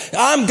way.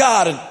 I'm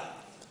God and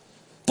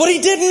But he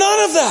did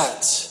none of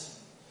that.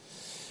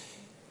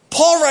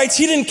 Paul writes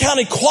he didn't count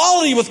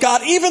equality with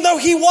God, even though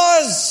he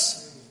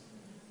was.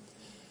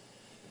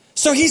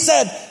 So he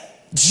said,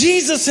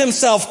 Jesus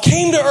himself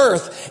came to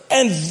earth,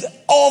 and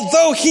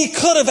although he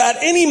could have at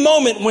any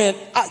moment went,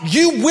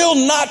 you will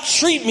not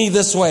treat me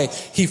this way,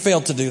 he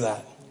failed to do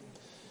that.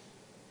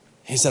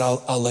 He said,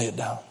 I'll lay it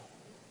down.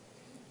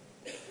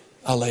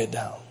 I'll lay it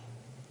down.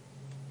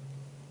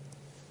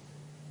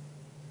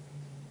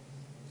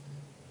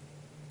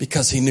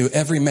 Because he knew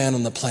every man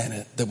on the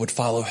planet that would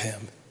follow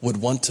him would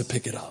want to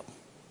pick it up.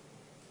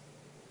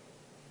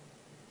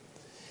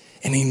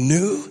 And he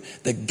knew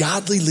that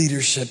godly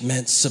leadership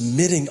meant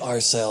submitting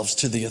ourselves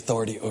to the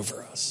authority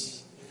over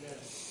us.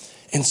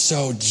 And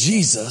so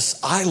Jesus,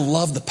 I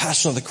love the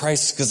Passion of the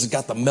Christ because it's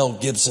got the Mel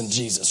Gibson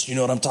Jesus. You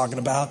know what I'm talking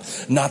about?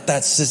 Not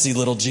that sissy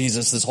little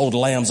Jesus that's holding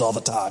lambs all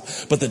the time,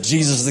 but the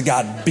Jesus that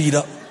got beat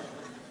up.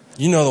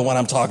 You know the one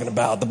I'm talking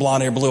about, the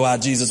blonde hair, blue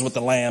eyed Jesus with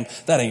the lamb.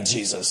 That ain't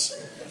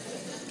Jesus.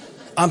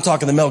 I'm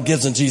talking the Mel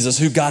Gibson Jesus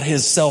who got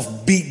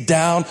himself beat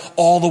down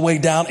all the way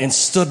down and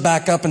stood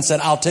back up and said,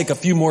 I'll take a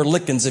few more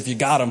lickings if you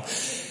got him.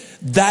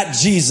 That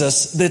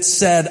Jesus that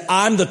said,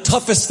 I'm the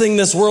toughest thing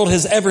this world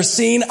has ever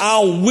seen.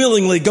 I'll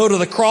willingly go to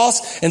the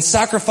cross and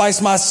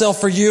sacrifice myself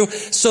for you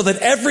so that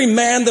every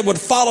man that would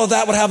follow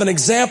that would have an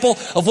example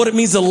of what it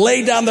means to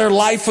lay down their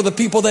life for the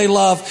people they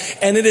love.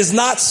 And it is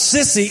not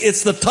sissy.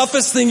 It's the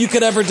toughest thing you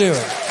could ever do.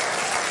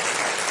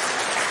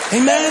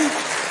 Amen.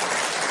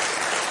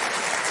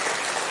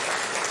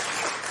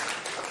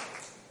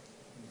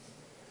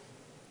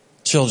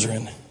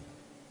 Children,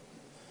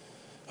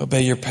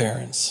 obey your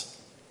parents.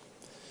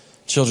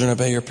 Children,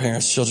 obey your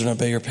parents. Children,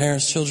 obey your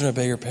parents. Children,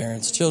 obey your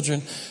parents.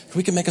 Children,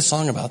 we can make a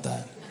song about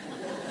that.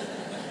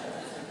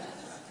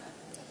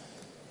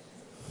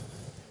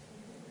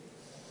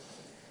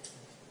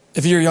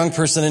 If you're a young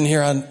person in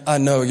here, I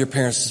know your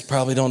parents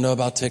probably don't know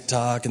about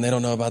TikTok and they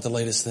don't know about the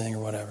latest thing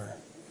or whatever.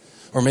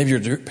 Or maybe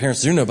your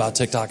parents do know about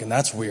TikTok and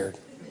that's weird.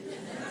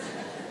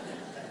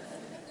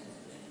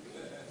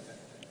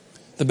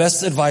 The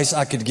best advice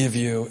I could give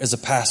you as a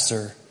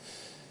pastor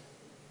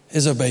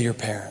is obey your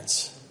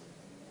parents.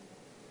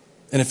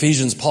 In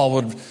Ephesians,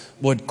 Paul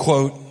would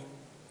quote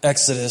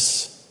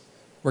Exodus,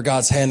 where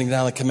God's handing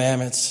down the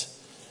commandments.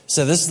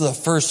 So this is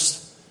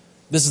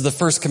the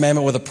first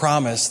commandment with a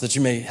promise that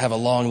you may have a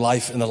long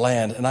life in the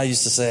land. And I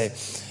used to say,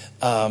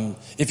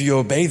 if you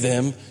obey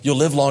them, you'll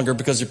live longer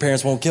because your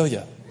parents won't kill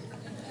you.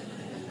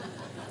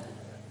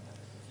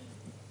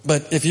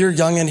 But if you're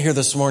young in here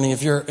this morning,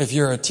 if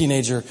you're a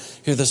teenager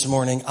here this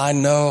morning, I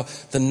know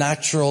the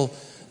natural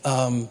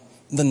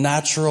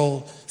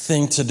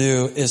thing to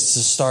do is to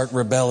start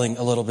rebelling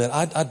a little bit.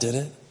 I did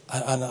it.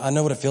 I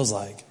know what it feels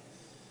like.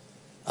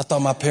 I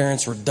thought my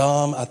parents were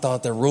dumb. I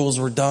thought their rules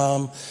were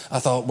dumb. I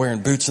thought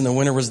wearing boots in the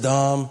winter was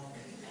dumb.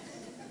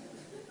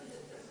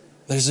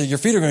 They said, your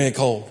feet are going to get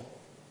cold.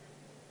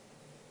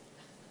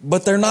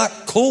 But they're not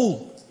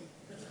cool.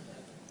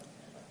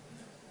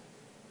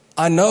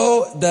 I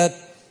know that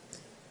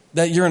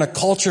you're in a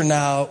culture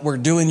now where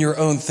doing your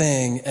own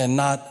thing and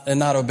not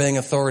obeying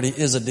authority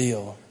is a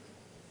deal.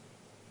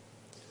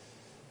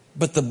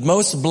 But the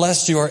most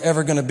blessed you are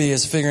ever going to be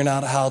is figuring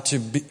out how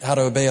to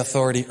obey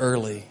authority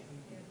early.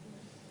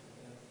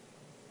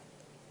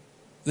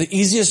 The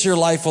easiest your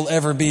life will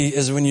ever be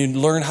is when you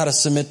learn how to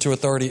submit to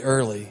authority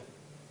early.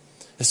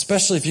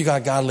 Especially if you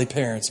got godly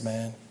parents,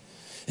 man.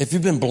 If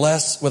you've been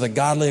blessed with a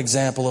godly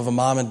example of a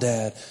mom and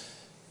dad,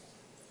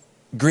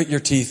 grit your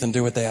teeth and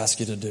do what they ask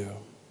you to do.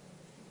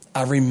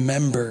 I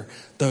remember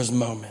those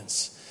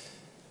moments.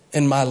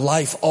 And my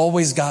life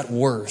always got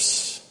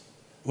worse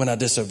when I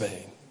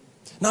disobeyed.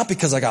 Not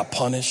because I got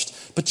punished,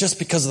 but just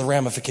because of the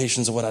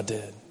ramifications of what I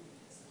did.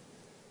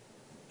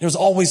 It was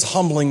always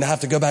humbling to have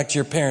to go back to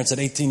your parents at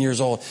 18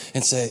 years old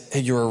and say, hey,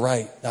 you were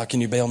right. Now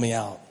can you bail me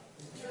out?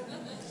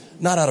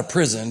 Not out of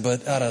prison,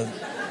 but out of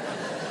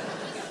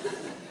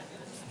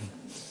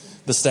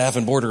the staff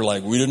and board are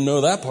like, we didn't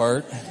know that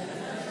part.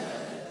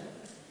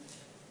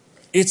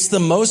 It's the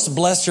most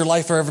blessed your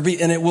life will ever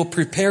be, and it will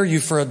prepare you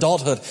for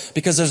adulthood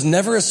because there's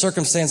never a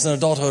circumstance in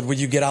adulthood where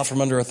you get out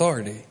from under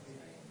authority.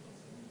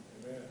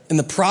 And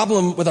the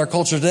problem with our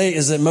culture today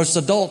is that most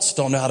adults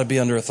don't know how to be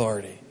under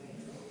authority.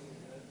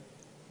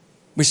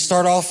 We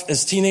start off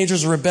as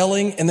teenagers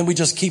rebelling, and then we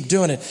just keep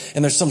doing it.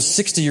 And there's some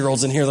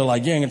 60-year-olds in here that are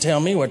like, you ain't gonna tell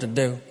me what to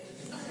do.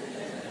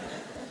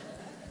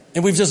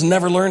 And we've just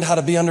never learned how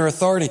to be under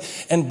authority.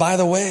 And by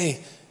the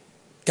way,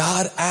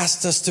 God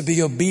asked us to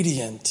be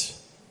obedient.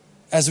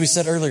 As we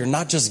said earlier,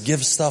 not just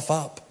give stuff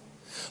up.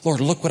 Lord,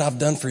 look what I've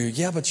done for you.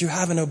 Yeah, but you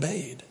haven't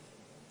obeyed.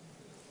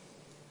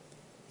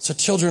 So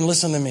children,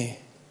 listen to me.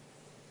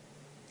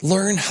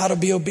 Learn how to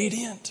be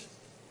obedient.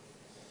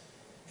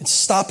 And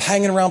stop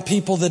hanging around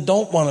people that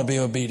don't want to be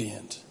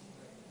obedient.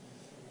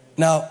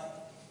 Now,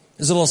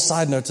 there's a little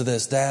side note to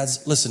this.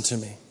 Dads, listen to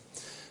me.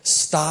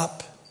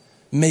 Stop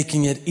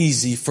making it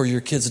easy for your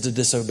kids to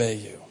disobey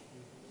you.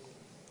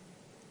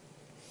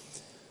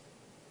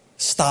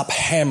 Stop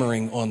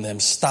hammering on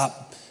them.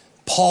 Stop.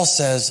 Paul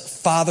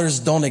says, fathers,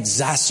 don't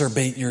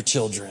exacerbate your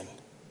children.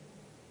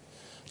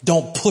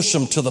 Don't push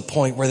them to the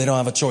point where they don't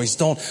have a choice.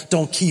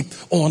 Don't keep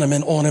on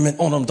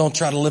them. Don't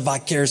try to live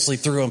vicariously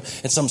through them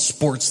in some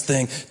sports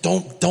thing.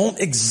 Don't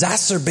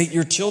exacerbate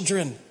your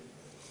children.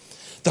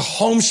 The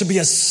home should be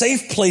a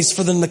safe place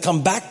for them to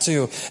come back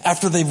to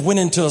after they've went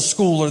into a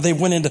school or they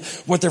went into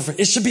what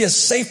it should be a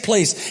safe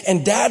place,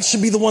 and dads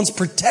should be the ones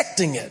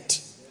protecting it,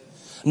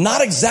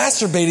 not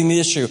exacerbating the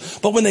issue.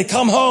 But when they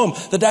come home,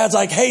 the dad's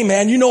like, hey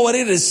man, you know what?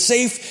 It is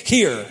safe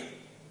here.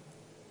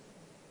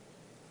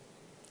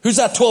 Who's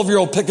that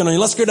 12-year-old picking on you?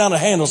 Let's go down and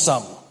handle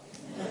something.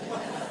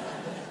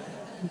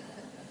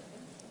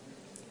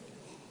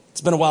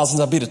 It's been a while since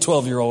I beat a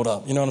 12-year-old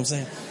up. You know what I'm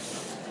saying?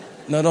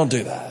 No, don't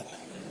do that.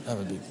 That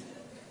would be...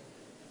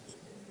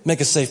 Make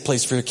a safe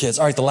place for your kids.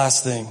 All right, the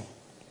last thing.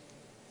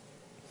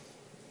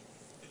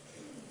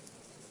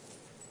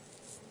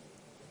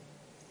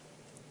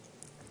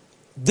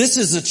 This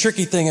is a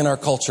tricky thing in our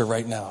culture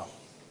right now.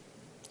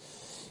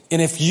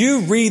 And if you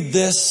read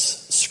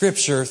this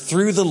scripture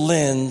through the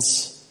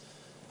lens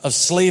of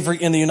slavery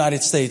in the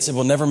United States, it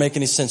will never make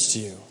any sense to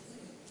you.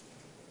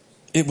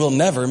 It will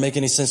never make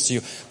any sense to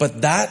you.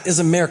 But that is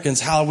Americans,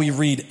 how we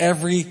read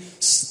every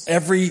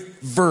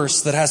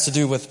verse that has to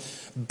do with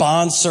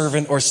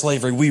bondservant or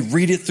slavery. We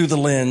read it through the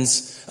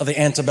lens of the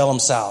antebellum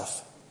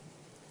South.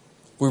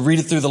 We read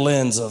it through the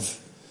lens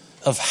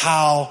of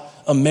how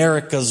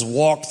America's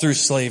walk through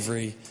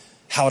slavery,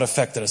 how it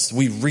affected us.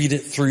 We read it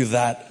through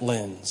that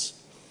lens.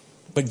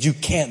 But you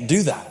can't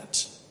do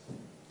that.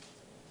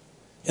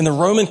 In the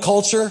Roman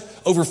culture,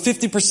 over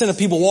 50% of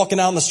people walking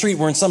out in the street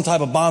were in some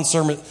type of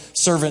bondservant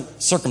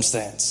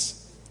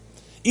circumstance.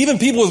 Even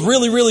people with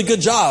really, really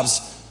good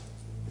jobs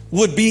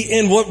would be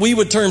in what we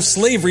would term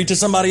slavery to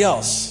somebody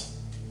else.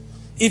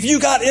 If you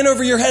got in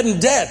over your head in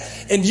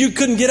debt and you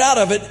couldn't get out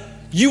of it,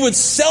 you would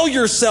sell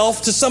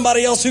yourself to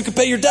somebody else who could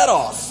pay your debt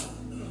off.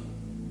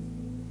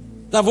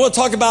 Now, if we want to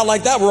talk about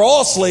like that, we're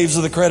all slaves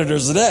of the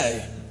creditors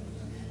today.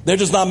 They're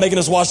just not making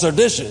us wash their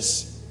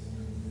dishes.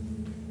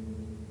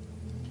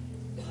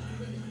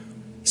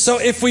 So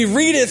if we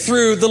read it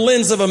through the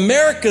lens of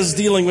America's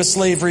dealing with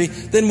slavery,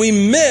 then we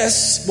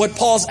miss what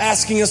Paul's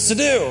asking us to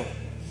do.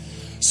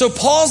 So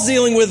Paul's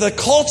dealing with a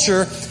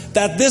culture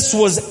that this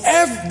was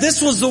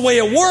the way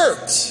it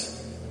worked.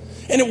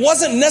 And it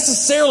wasn't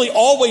necessarily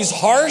always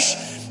harsh.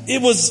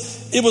 It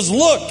was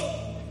look,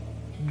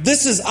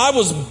 I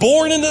was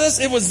born into this.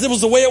 It was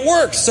the way it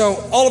worked. So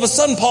all of a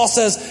sudden Paul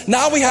says,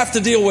 now we have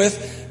to deal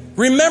with,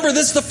 remember,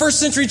 this is the first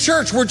century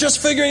church. We're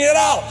just figuring it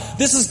out.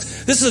 This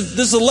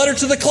is a letter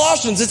to the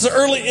Colossians. It's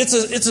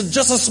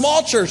just a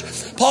small church.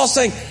 Paul's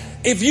saying,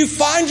 if you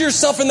find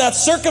yourself in that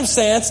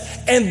circumstance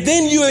and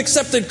then you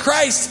accepted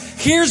Christ,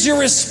 here's your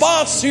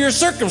response to your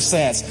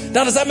circumstance.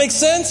 Now, does that make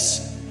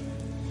sense?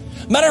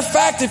 Matter of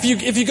fact, if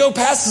you go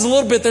past this a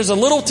little bit, there's a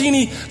little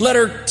teeny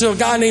letter to a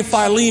guy named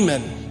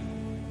Philemon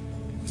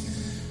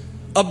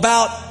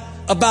about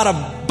a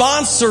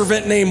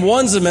bondservant named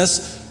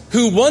Onesimus,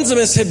 who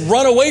Onesimus had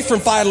run away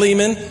from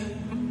Philemon,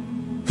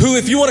 who,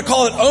 if you want to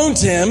call it, owned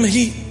him.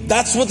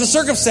 That's what the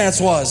circumstance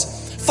was.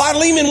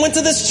 Philemon went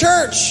to this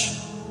church.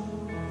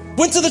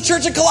 Went to the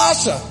church in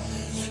Colossia.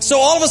 So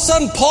all of a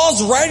sudden,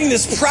 Paul's writing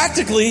this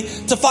practically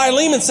to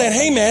Philemon saying,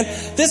 hey man,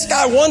 this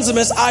guy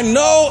Onesimus, I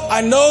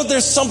know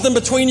there's something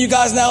between you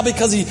guys now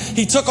because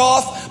he took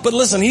off, but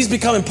listen, he's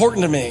become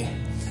important to me.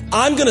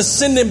 I'm going to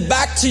send him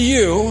back to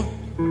you,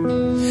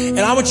 and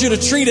I want you to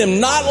treat him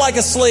not like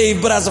a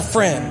slave, but as a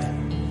friend.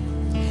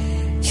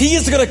 He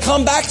is going to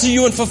come back to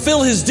you and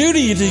fulfill his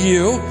duty to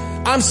you.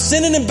 I'm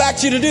sending him back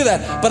to you to do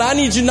that, but I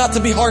need you not to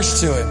be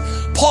harsh to it.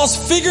 Paul's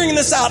figuring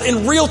this out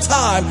in real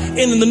time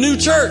in the new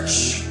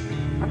church.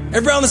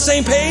 Everybody on the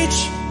same page?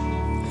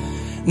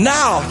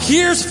 Now,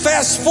 here's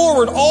fast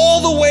forward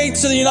all the way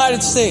to the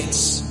United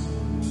States.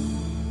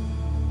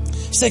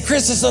 You say,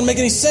 Chris, this doesn't make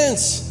any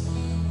sense.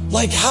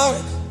 Like how?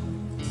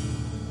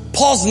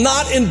 Paul's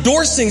not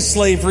endorsing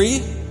slavery.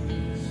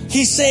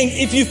 He's saying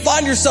if you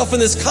find yourself in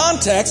this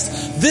context,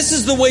 this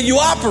is the way you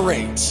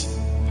operate.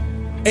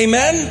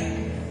 Amen?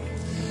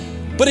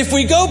 But if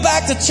we go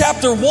back to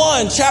chapter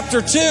 1,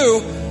 chapter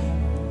 2,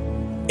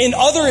 in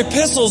other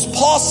epistles,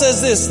 Paul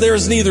says this: there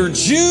is neither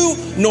Jew,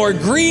 nor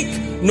Greek,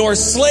 nor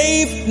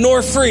slave,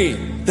 nor free.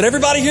 Did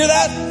everybody hear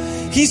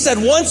that? He said,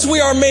 once we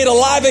are made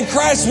alive in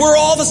Christ, we're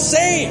all the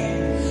same.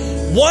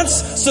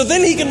 So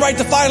then he can write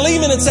to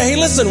Philemon and say, hey,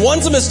 listen,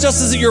 Onesimus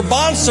just as your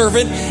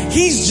bondservant,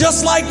 he's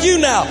just like you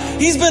now.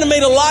 He's been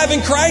made alive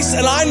in Christ,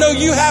 and I know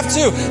you have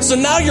too. So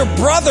now you're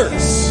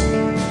brothers.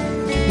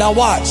 Now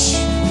watch.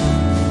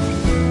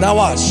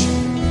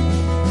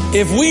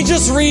 If we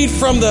just read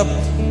from the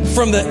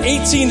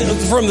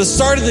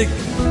start of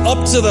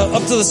up to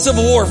the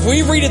Civil War, if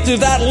we read it through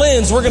that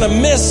lens, we're going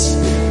to miss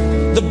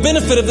the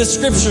benefit of this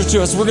scripture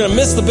to us. We're going to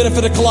miss the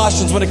benefit of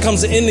Colossians when it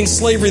comes to ending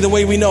slavery the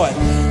way we know it.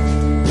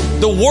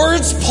 The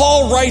words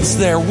Paul writes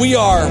there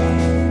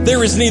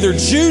is neither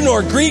Jew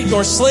nor Greek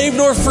nor slave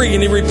nor free,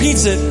 and he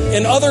repeats it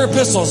in other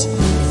epistles.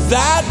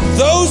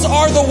 Those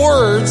are the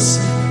words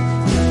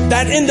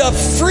that end up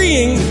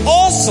freeing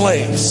all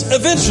slaves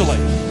eventually.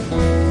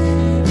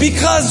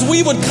 because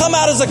we would come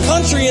out as a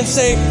country and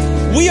say,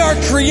 we are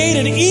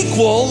created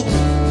equal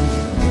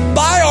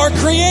by our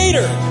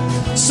Creator.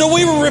 So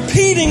we were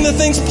repeating the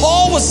things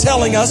Paul was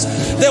telling us,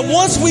 that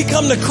once we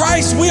come to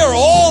Christ, we are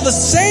all the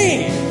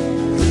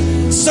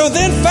same. So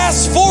then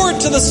fast forward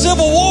to the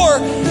Civil War,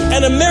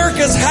 and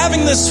America's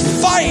having this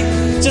fight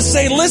to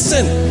say,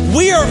 listen,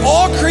 we are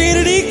all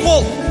created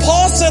equal.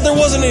 Paul said there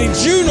wasn't any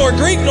Jew, nor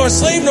Greek, nor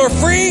slave, nor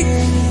free.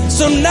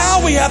 So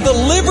now we have the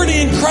liberty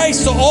in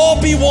Christ to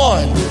all be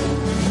one.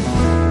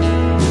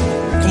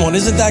 Come on,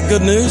 isn't that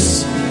good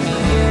news?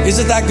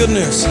 Isn't that good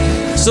news?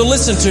 So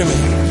listen to me.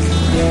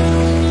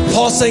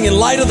 Paul's saying, in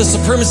light of the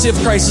supremacy of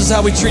Christ, this is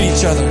how we treat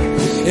each other.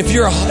 If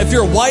you're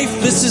a wife,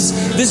 this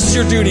is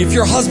your duty. If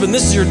you're a husband,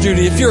 this is your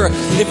duty. If you're a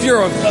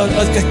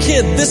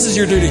kid, this is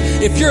your duty.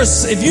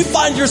 If you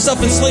find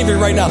yourself in slavery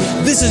right now,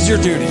 this is your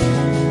duty.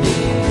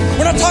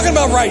 We're not talking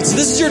about rights.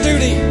 This is your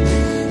duty.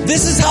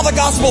 This is how the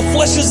gospel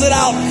fleshes it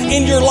out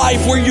in your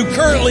life where you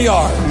currently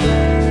are.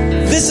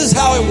 This is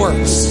how it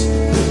works.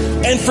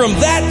 And from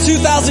that,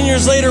 2,000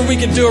 years later, we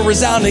can do a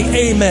resounding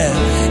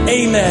amen,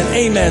 amen,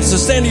 amen. So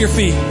stand to your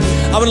feet.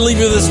 I'm going to leave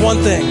you with this one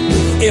thing.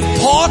 If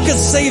Paul could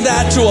say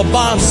that to a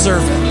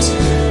bondservant,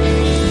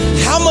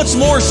 how much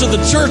more should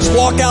the church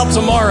walk out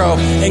tomorrow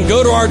and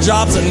go to our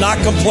jobs and not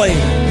complain?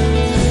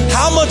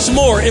 How much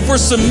more if we're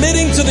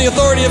submitting to the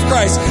authority of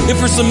Christ,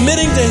 if we're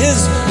submitting to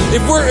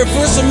if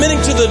we're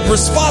submitting to the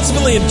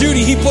responsibility and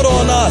duty He put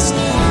on us,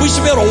 we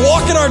should be able to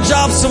walk in our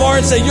jobs tomorrow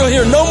and say, you'll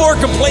hear no more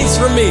complaints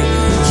from me.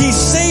 He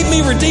saved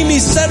me, redeemed me,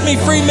 set me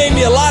free, made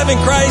me alive in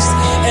Christ,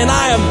 and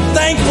I am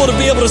thankful to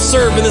be able to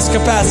serve in this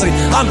capacity.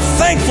 I'm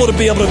thankful to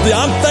have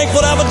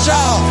a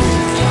job.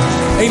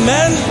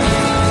 Amen?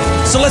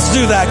 So let's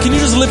do that. Can you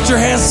just lift your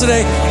hands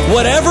today?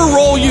 Whatever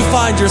role you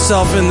find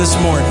yourself in this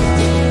morning.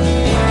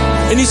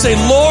 And you say,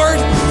 Lord,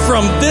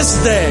 from this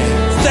day,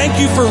 thank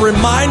you for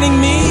reminding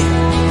me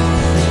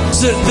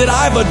that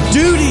I have a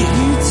duty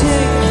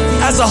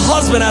as a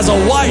husband, as a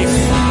wife,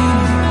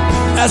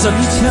 as a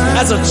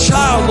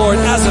child, Lord,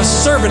 as a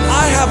servant.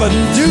 I have a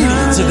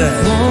duty today.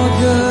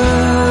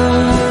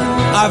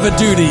 I have a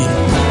duty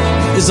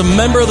as a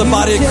member of the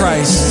body of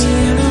Christ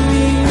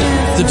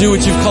to do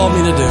what you've called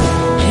me to do.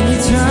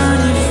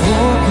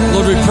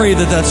 Lord, we pray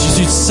that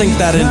you sink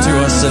that into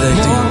us today,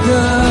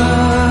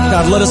 dear.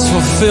 God, let us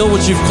fulfill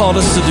what you've called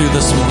us to do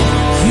this morning.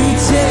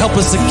 Help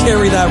us to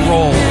carry that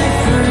role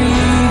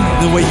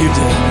the way you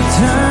did.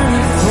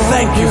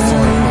 Thank you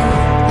for it.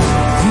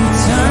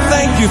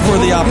 Thank you for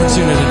the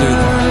opportunity to do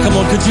that. Come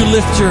on, could you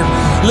lift your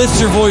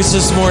voice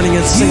this morning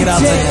and sing it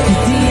out to Him?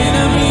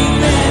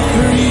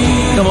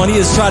 Come on, He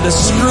has tried to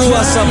screw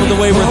us up with the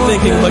way we're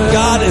thinking, but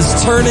God is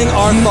turning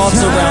our thoughts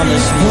around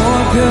this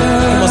morning.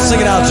 Come on, sing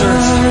it out,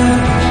 church.